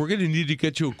great work. We're going to need to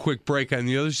get to a quick break. On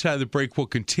the other side of the break, we'll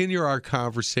continue our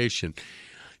conversation.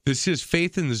 This is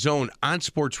Faith in the Zone on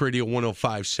Sports Radio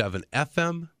 105.7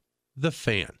 FM, The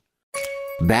Fan.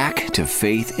 Back to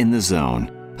Faith in the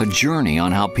Zone, a journey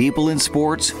on how people in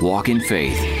sports walk in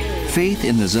faith. Faith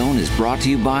in the Zone is brought to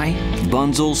you by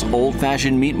Bunzel's Old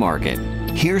Fashioned Meat Market.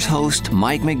 Here's host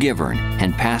Mike McGivern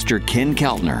and Pastor Ken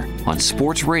Keltner on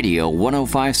Sports Radio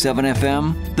 105.7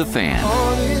 FM, The Fan.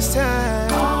 All this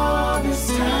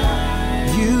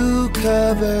time, you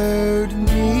covered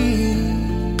me.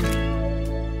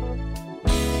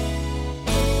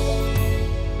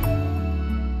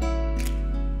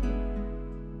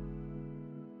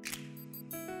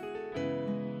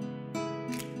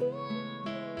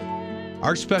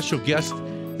 Our special guest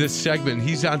this segment,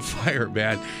 he's on fire,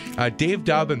 man. Dave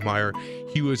Daubenmire,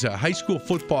 he was a high school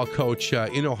football coach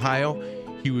in Ohio.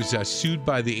 He was sued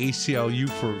by the ACLU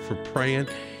for praying,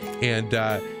 and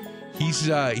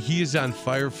he is on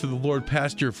fire for the Lord.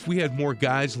 Pastor, if we had more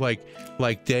guys like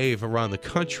Dave around the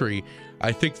country,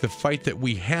 I think the fight that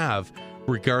we have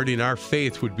regarding our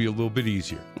faith would be a little bit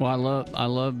easier. Well, I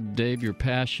love Dave, your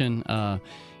passion.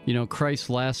 Christ's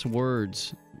last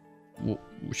words,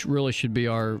 which really should be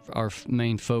our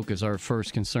main focus, our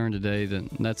first concern today.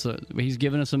 He's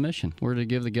given us a mission. We're to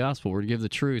give the gospel. We're to give the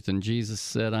truth. And Jesus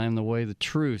said, "I am the way, the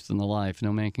truth, and the life.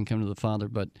 No man can come to the Father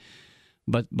but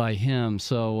by Him."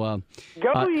 So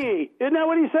go ye! Isn't that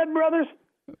what he said, brothers?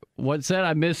 What's that?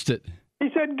 I missed it. He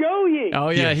said, "Go ye." Oh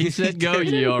yeah, he said, "Go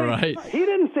ye." All right. He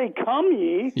didn't say, "Come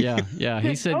ye." Yeah.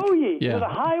 He said, "Go ye yeah. to the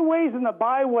highways and the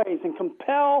byways and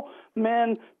compel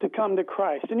men to come to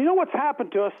Christ." And you know what's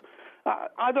happened to us?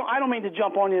 I don't mean to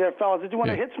jump on you there, fellas. When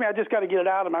it hits me, I just got to get it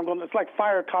out of me. It's like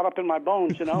fire caught up in my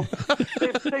bones, you know.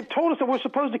 They've told us that we're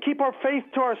supposed to keep our faith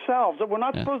to ourselves, that we're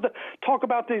not supposed to talk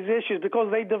about these issues because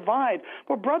they divide.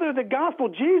 But brother, the gospel,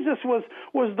 Jesus was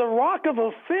the rock of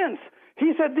offense.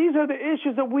 He said these are the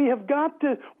issues that we have got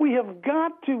to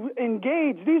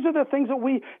engage. These are the things that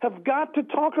we have got to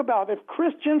talk about. If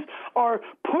Christians are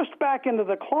pushed back into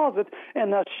the closet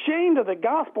and ashamed of the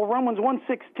gospel, Romans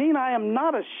 1:16, I am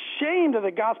not ashamed of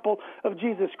the gospel of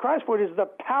Jesus Christ, for it is the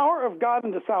power of God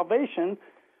unto salvation.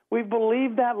 We've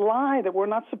believed that lie that we're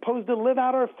not supposed to live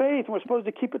out our faith. We're supposed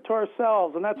to keep it to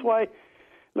ourselves, and that's why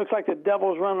looks like the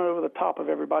devil's running over the top of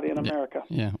everybody in America.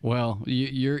 Yeah. Well,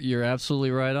 you're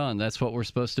absolutely right on. That's what we're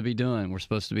supposed to be doing. We're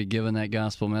supposed to be giving that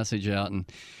gospel message out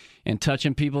and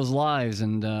touching people's lives.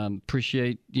 And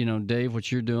appreciate, Dave,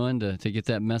 what you're doing to get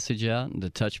that message out and to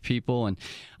touch people. And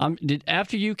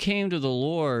after you came to the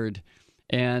Lord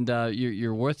and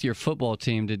you're with your football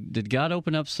team, did God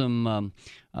open up some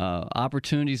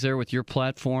opportunities there with your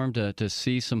platform to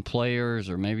see some players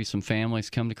or maybe some families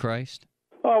come to Christ?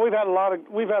 Oh, we've had a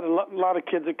lot of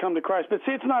kids that come to Christ, but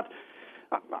see, it's not.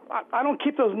 I don't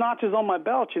keep those notches on my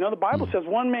belt. The Bible says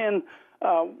one man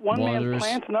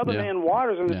plants, another man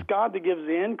waters, and it's God that gives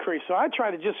the increase. So I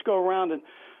try to just go around and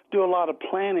do a lot of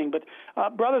planning. But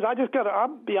brothers, I'll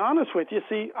be honest with you.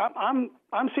 See, I'm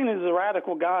seen as a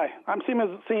radical guy. I'm seen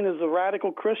as a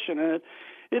radical Christian, and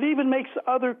it even makes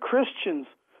other Christians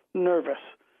nervous.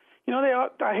 You know,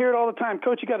 I hear it all the time,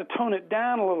 Coach, you got to tone it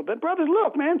down a little bit. Brothers,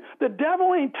 look, man, the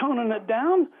devil ain't toning it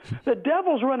down. The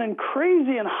devil's running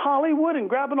crazy in Hollywood and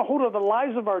grabbing a hold of the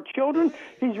lives of our children.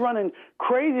 He's running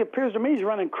crazy. It appears to me he's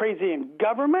running crazy in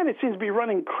government. It seems to be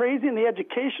running crazy in the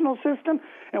educational system,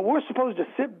 and we're supposed to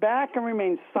sit back and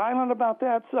remain silent about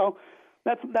that. So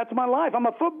that's my life. I'm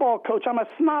a football coach. I'm a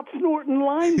snot-snorting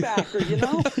linebacker, you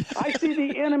know. I see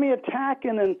the enemy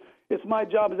attacking, and it's my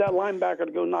job as that linebacker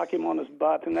to go knock him on his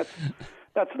butt, and that's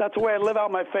the way I live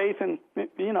out my faith. And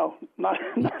you know, not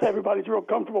everybody's real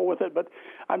comfortable with it, but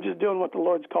I'm just doing what the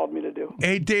Lord's called me to do.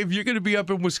 Hey, Dave, you're going to be up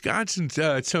in Wisconsin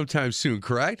sometime soon,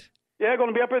 correct? Yeah, going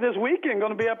to be up here this weekend.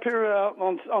 Going to be up here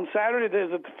on Saturday. There's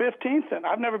the 15th, and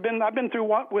I've been through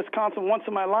Wisconsin once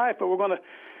in my life, but we're going to.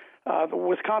 The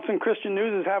Wisconsin Christian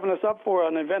News is having us up for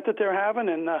an event that they're having,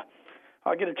 and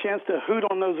I'll get a chance to hoot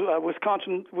on those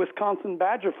Wisconsin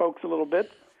Badger folks a little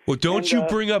bit. Well, don't you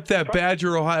bring up that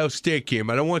Badger-Ohio State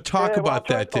game. I don't want to talk about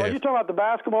that, Dave. Are you talking about the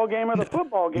basketball game or the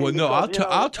football game? Well, no,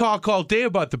 I'll talk all day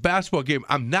about the basketball game.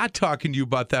 I'm not talking to you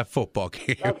about that football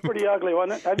game. That's pretty ugly,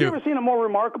 wasn't it? Have you ever seen a more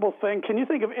remarkable thing? Can you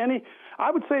think of any?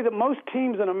 I would say that most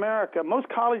teams in America, most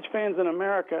college fans in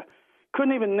America,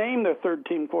 couldn't even name their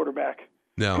third-team quarterback.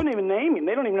 No. Couldn't even name him.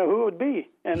 They don't even know who it would be.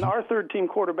 And our third-team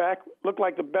quarterback looked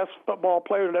like the best football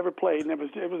player that ever played, and it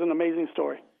was an amazing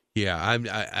story. Yeah,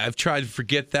 I've tried to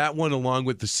forget that one along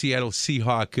with the Seattle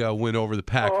Seahawks win over the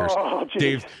Packers. Oh,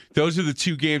 Dave, those are the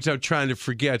two games I'm trying to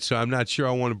forget, so I'm not sure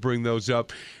I want to bring those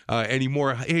up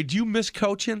anymore. Hey, do you miss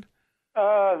coaching?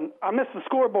 I miss the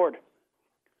scoreboard.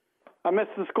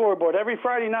 Every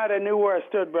Friday night I knew where I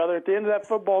stood, brother. At the end of that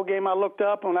football game, I looked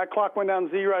up, and when that clock went down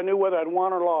 0, I knew whether I'd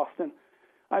won or lost. And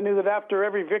I knew that after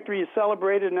every victory you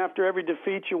celebrated and after every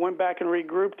defeat you went back and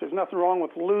regrouped. There's nothing wrong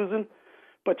with losing,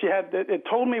 but it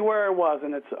told me where I was.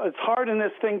 And it's hard in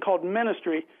this thing called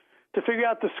ministry to figure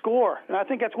out the score. And I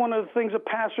think that's one of the things that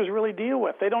pastors really deal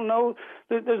with. They don't know,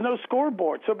 there's no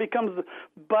scoreboard. So it becomes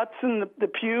butts in the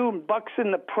pew and bucks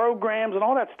in the programs and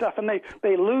all that stuff. And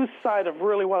they lose sight of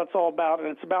really what it's all about. And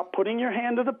it's about putting your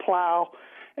hand to the plow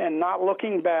and not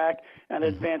looking back and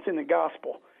advancing the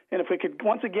gospel. And if we could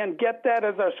once again get that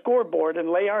as our scoreboard and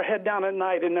lay our head down at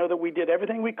night and know that we did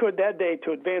everything we could that day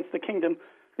to advance the kingdom,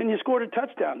 then you scored a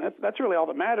touchdown. That's really all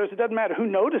that matters. It doesn't matter who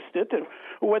noticed it,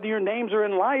 or whether your names are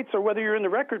in lights or whether you're in the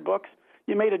record books.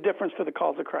 You made a difference for the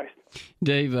cause of Christ.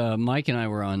 Dave, Mike and I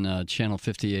were on Channel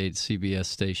 58 CBS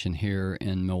station here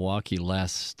in Milwaukee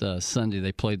last Sunday.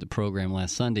 They played the program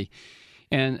last Sunday.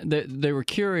 And they were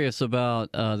curious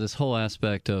about this whole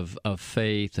aspect of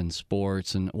faith and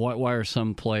sports, and why are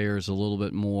some players a little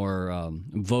bit more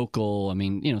vocal? I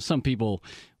mean, you know, some people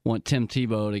want Tim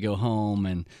Tebow to go home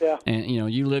and you know,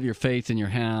 you live your faith in your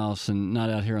house and not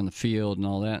out here on the field and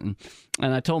all that. And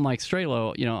I told Mike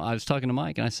Strelo, you know, I was talking to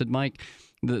Mike and I said, Mike,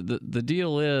 the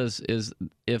deal is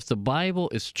if the Bible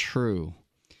is true,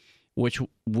 which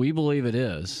we believe it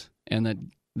is, and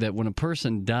that when a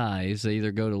person dies, they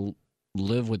either go to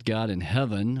live with God in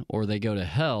heaven or they go to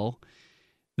hell,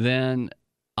 then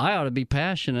I ought to be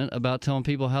passionate about telling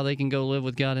people how they can go live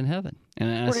with God in heaven.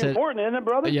 And I said, important, isn't it,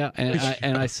 brother? Yeah,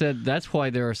 and I said that's why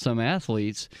there are some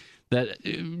athletes that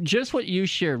just what you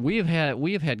shared. We have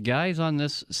had guys on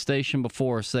this station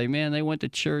before say, man, they went to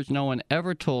church. No one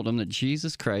ever told them that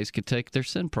Jesus Christ could take their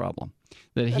sin problem,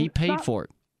 that He paid for it.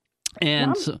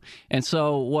 And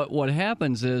so what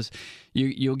happens is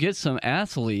you'll get some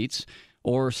athletes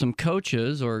or some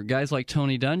coaches or guys like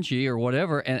Tony Dungy or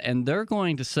whatever, and they're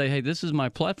going to say, hey, this is my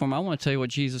platform. I want to tell you what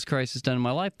Jesus Christ has done in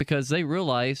my life, because they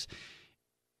realize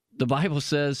the Bible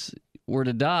says we're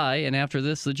to die, and after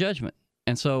this, the judgment.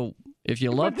 And so if you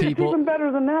love people... It's even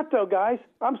better than that, though, guys.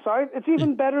 I'm sorry. It's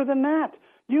even better than that.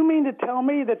 You mean to tell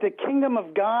me that the kingdom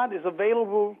of God is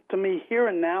available to me here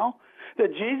and now?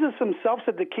 That Jesus himself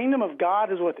said the kingdom of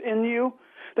God is within you?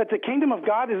 That the kingdom of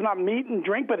God is not meat and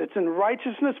drink, but it's in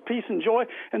righteousness, peace, and joy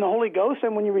in the Holy Ghost.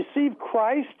 And when you receive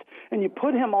Christ and you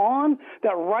put him on,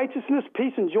 that righteousness,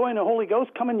 peace, and joy in the Holy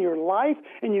Ghost come into your life,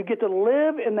 and you get to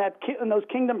live in those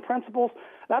kingdom principles.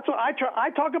 That's what I try. I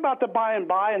talk about the by and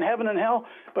by in heaven and hell,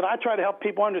 but I try to help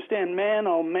people understand, man,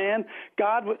 oh man,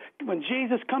 God, when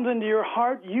Jesus comes into your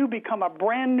heart, you become a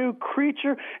brand new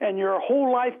creature, and your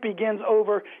whole life begins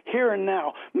over here and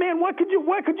now. Man, what could you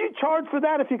charge for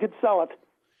that if you could sell it?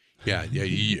 Yeah,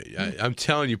 I'm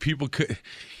telling you, people could.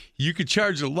 You could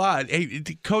charge a lot. Hey,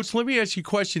 Coach, let me ask you a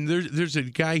question. There's a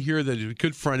guy here that is a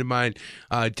good friend of mine,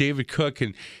 David Cook,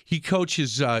 and he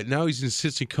coaches. Now he's an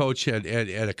assistant coach at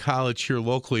a college here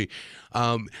locally.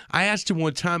 I asked him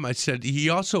one time. I said he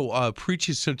also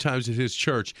preaches sometimes at his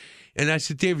church, and I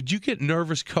said, David, do you get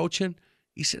nervous coaching?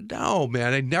 He said, no,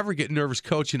 man, I never get nervous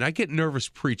coaching. I get nervous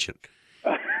preaching.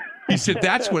 He said,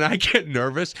 that's when I get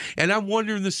nervous. And I'm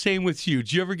wondering the same with you.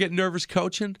 Do you ever get nervous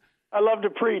coaching? I love to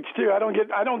preach too. I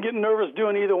don't get nervous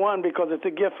doing either one because it's a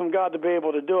gift from God to be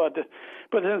able to do it.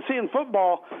 But then seeing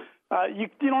football, you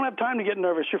don't have time to get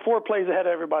nervous. You're 4 plays ahead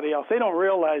of everybody else. They don't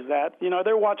realize that.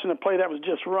 They're watching a play that was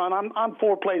just run. I'm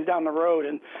 4 plays down the road,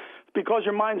 and because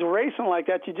your mind's racing like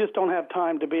that, you just don't have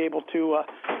time to be able to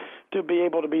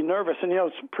be nervous. And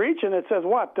preaching, it says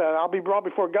what? I'll be brought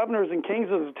before governors and kings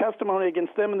as a testimony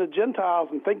against them and the Gentiles.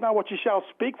 And think not what you shall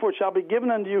speak, for it shall be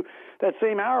given unto you that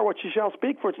same hour what you shall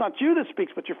speak. For it's not you that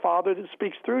speaks, but your Father that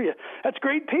speaks through you. That's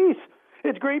great peace.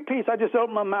 It's great peace. I just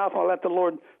open my mouth and I let the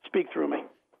Lord speak through me.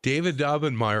 David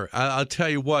Daubenmire, I'll tell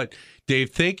you what,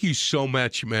 Dave, thank you so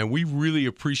much, man. We really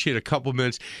appreciate a couple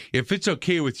minutes. If it's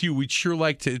okay with you, we'd sure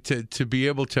like to be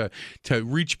able to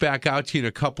reach back out to you in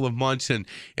a couple of months and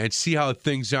see how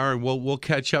things are, and we'll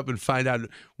catch up and find out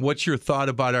what's your thought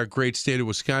about our great state of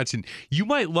Wisconsin. You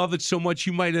might love it so much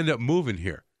you might end up moving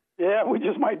here. Yeah, we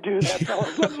just might do that,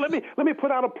 fellas. let me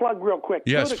put out a plug real quick.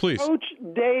 Yes, please.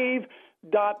 CoachDave.tv.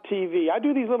 I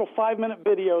do these little 5-minute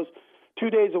videos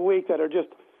 2 days a week that are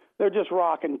they're just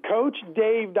rocking.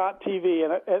 CoachDave.tv,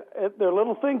 and they're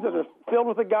little things that are filled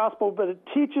with the gospel, but it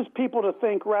teaches people to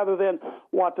think rather than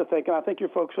what to think, and I think your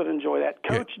folks would enjoy that.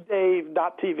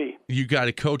 CoachDave.tv. You got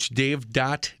it,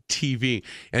 CoachDave.tv,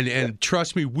 and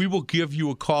trust me, we will give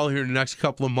you a call here in the next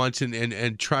couple of months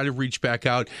and try to reach back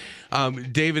out.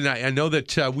 David, I know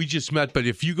that we just met, but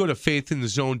if you go to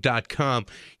faithinthezone.com,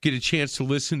 get a chance to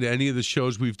listen to any of the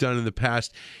shows we've done in the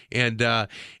past, and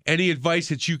any advice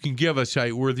that you can give us.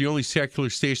 We're the only secular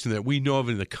station that we know of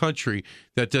in the country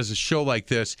that does a show like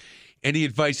this. Any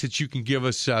advice that you can give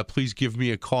us, please give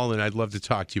me a call, and I'd love to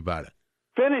talk to you about it.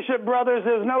 Finish it, brothers.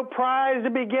 There's no prize to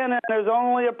begin in. There's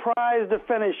only a prize to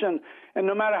finish in. And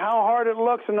no matter how hard it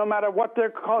looks and no matter what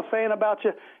they're saying about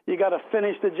you, you got to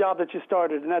finish the job that you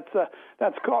started. And that's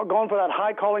going for that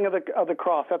high calling of the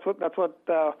cross. That's what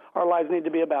our lives need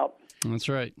to be about. That's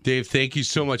right. Dave, thank you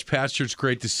so much. Pastor, it's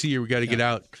great to see you. We got to get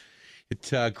out.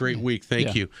 It's a great week.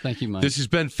 Thank you. Thank you, Mike. This has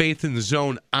been Faith in the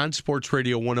Zone on Sports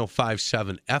Radio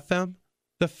 105.7 FM,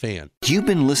 The Fan. You've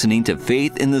been listening to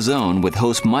Faith in the Zone with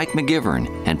host Mike McGivern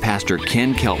and Pastor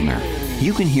Ken Keltner.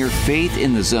 You can hear Faith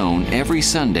in the Zone every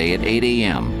Sunday at 8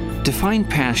 a.m. To find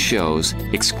past shows,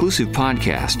 exclusive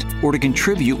podcast, or to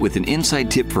contribute with an inside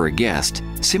tip for a guest,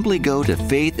 simply go to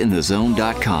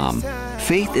faithinthezone.com.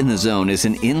 Faith in the Zone is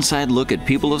an inside look at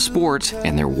people of sports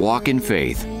and their walk in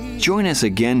faith. Join us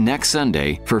again next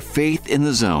Sunday for Faith in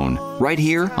the Zone, right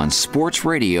here on Sports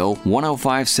Radio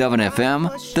 105.7 FM,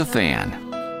 The Fan.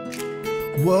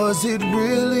 Was it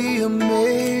really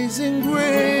amazing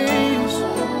grace?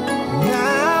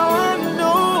 Now I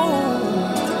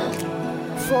know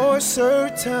for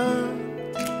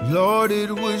certain, Lord,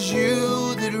 it was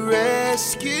you that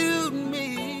rescued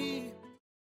me.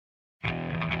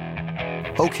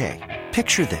 Okay,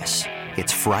 picture this.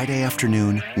 It's Friday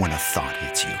afternoon when a thought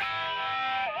hits you.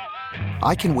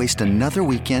 I can waste another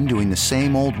weekend doing the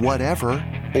same old whatever,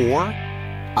 or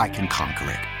I can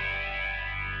conquer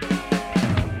it.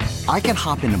 I can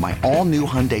hop into my all-new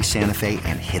Hyundai Santa Fe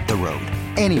and hit the road.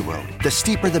 Any road. The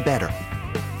steeper, the better.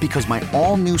 Because my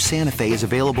all-new Santa Fe is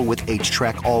available with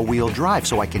H-Track all-wheel drive,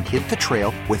 so I can hit the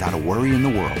trail without a worry in the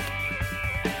world.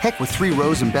 Heck, with 3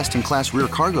 rows and best-in-class rear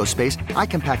cargo space, I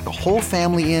can pack the whole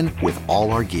family in with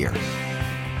all our gear.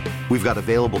 We've got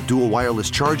available dual wireless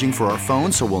charging for our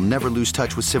phones, so we'll never lose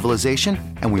touch with civilization,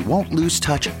 and we won't lose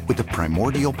touch with the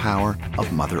primordial power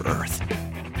of Mother Earth.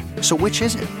 So which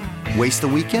is it? Waste the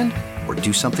weekend or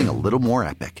do something a little more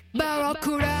epic?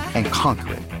 And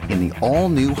conquer it in the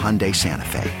all-new Hyundai Santa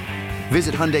Fe.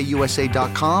 Visit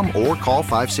HyundaiUSA.com or call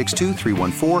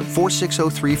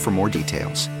 562-314-4603 for more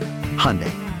details.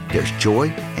 Hyundai, there's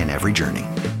joy in every journey.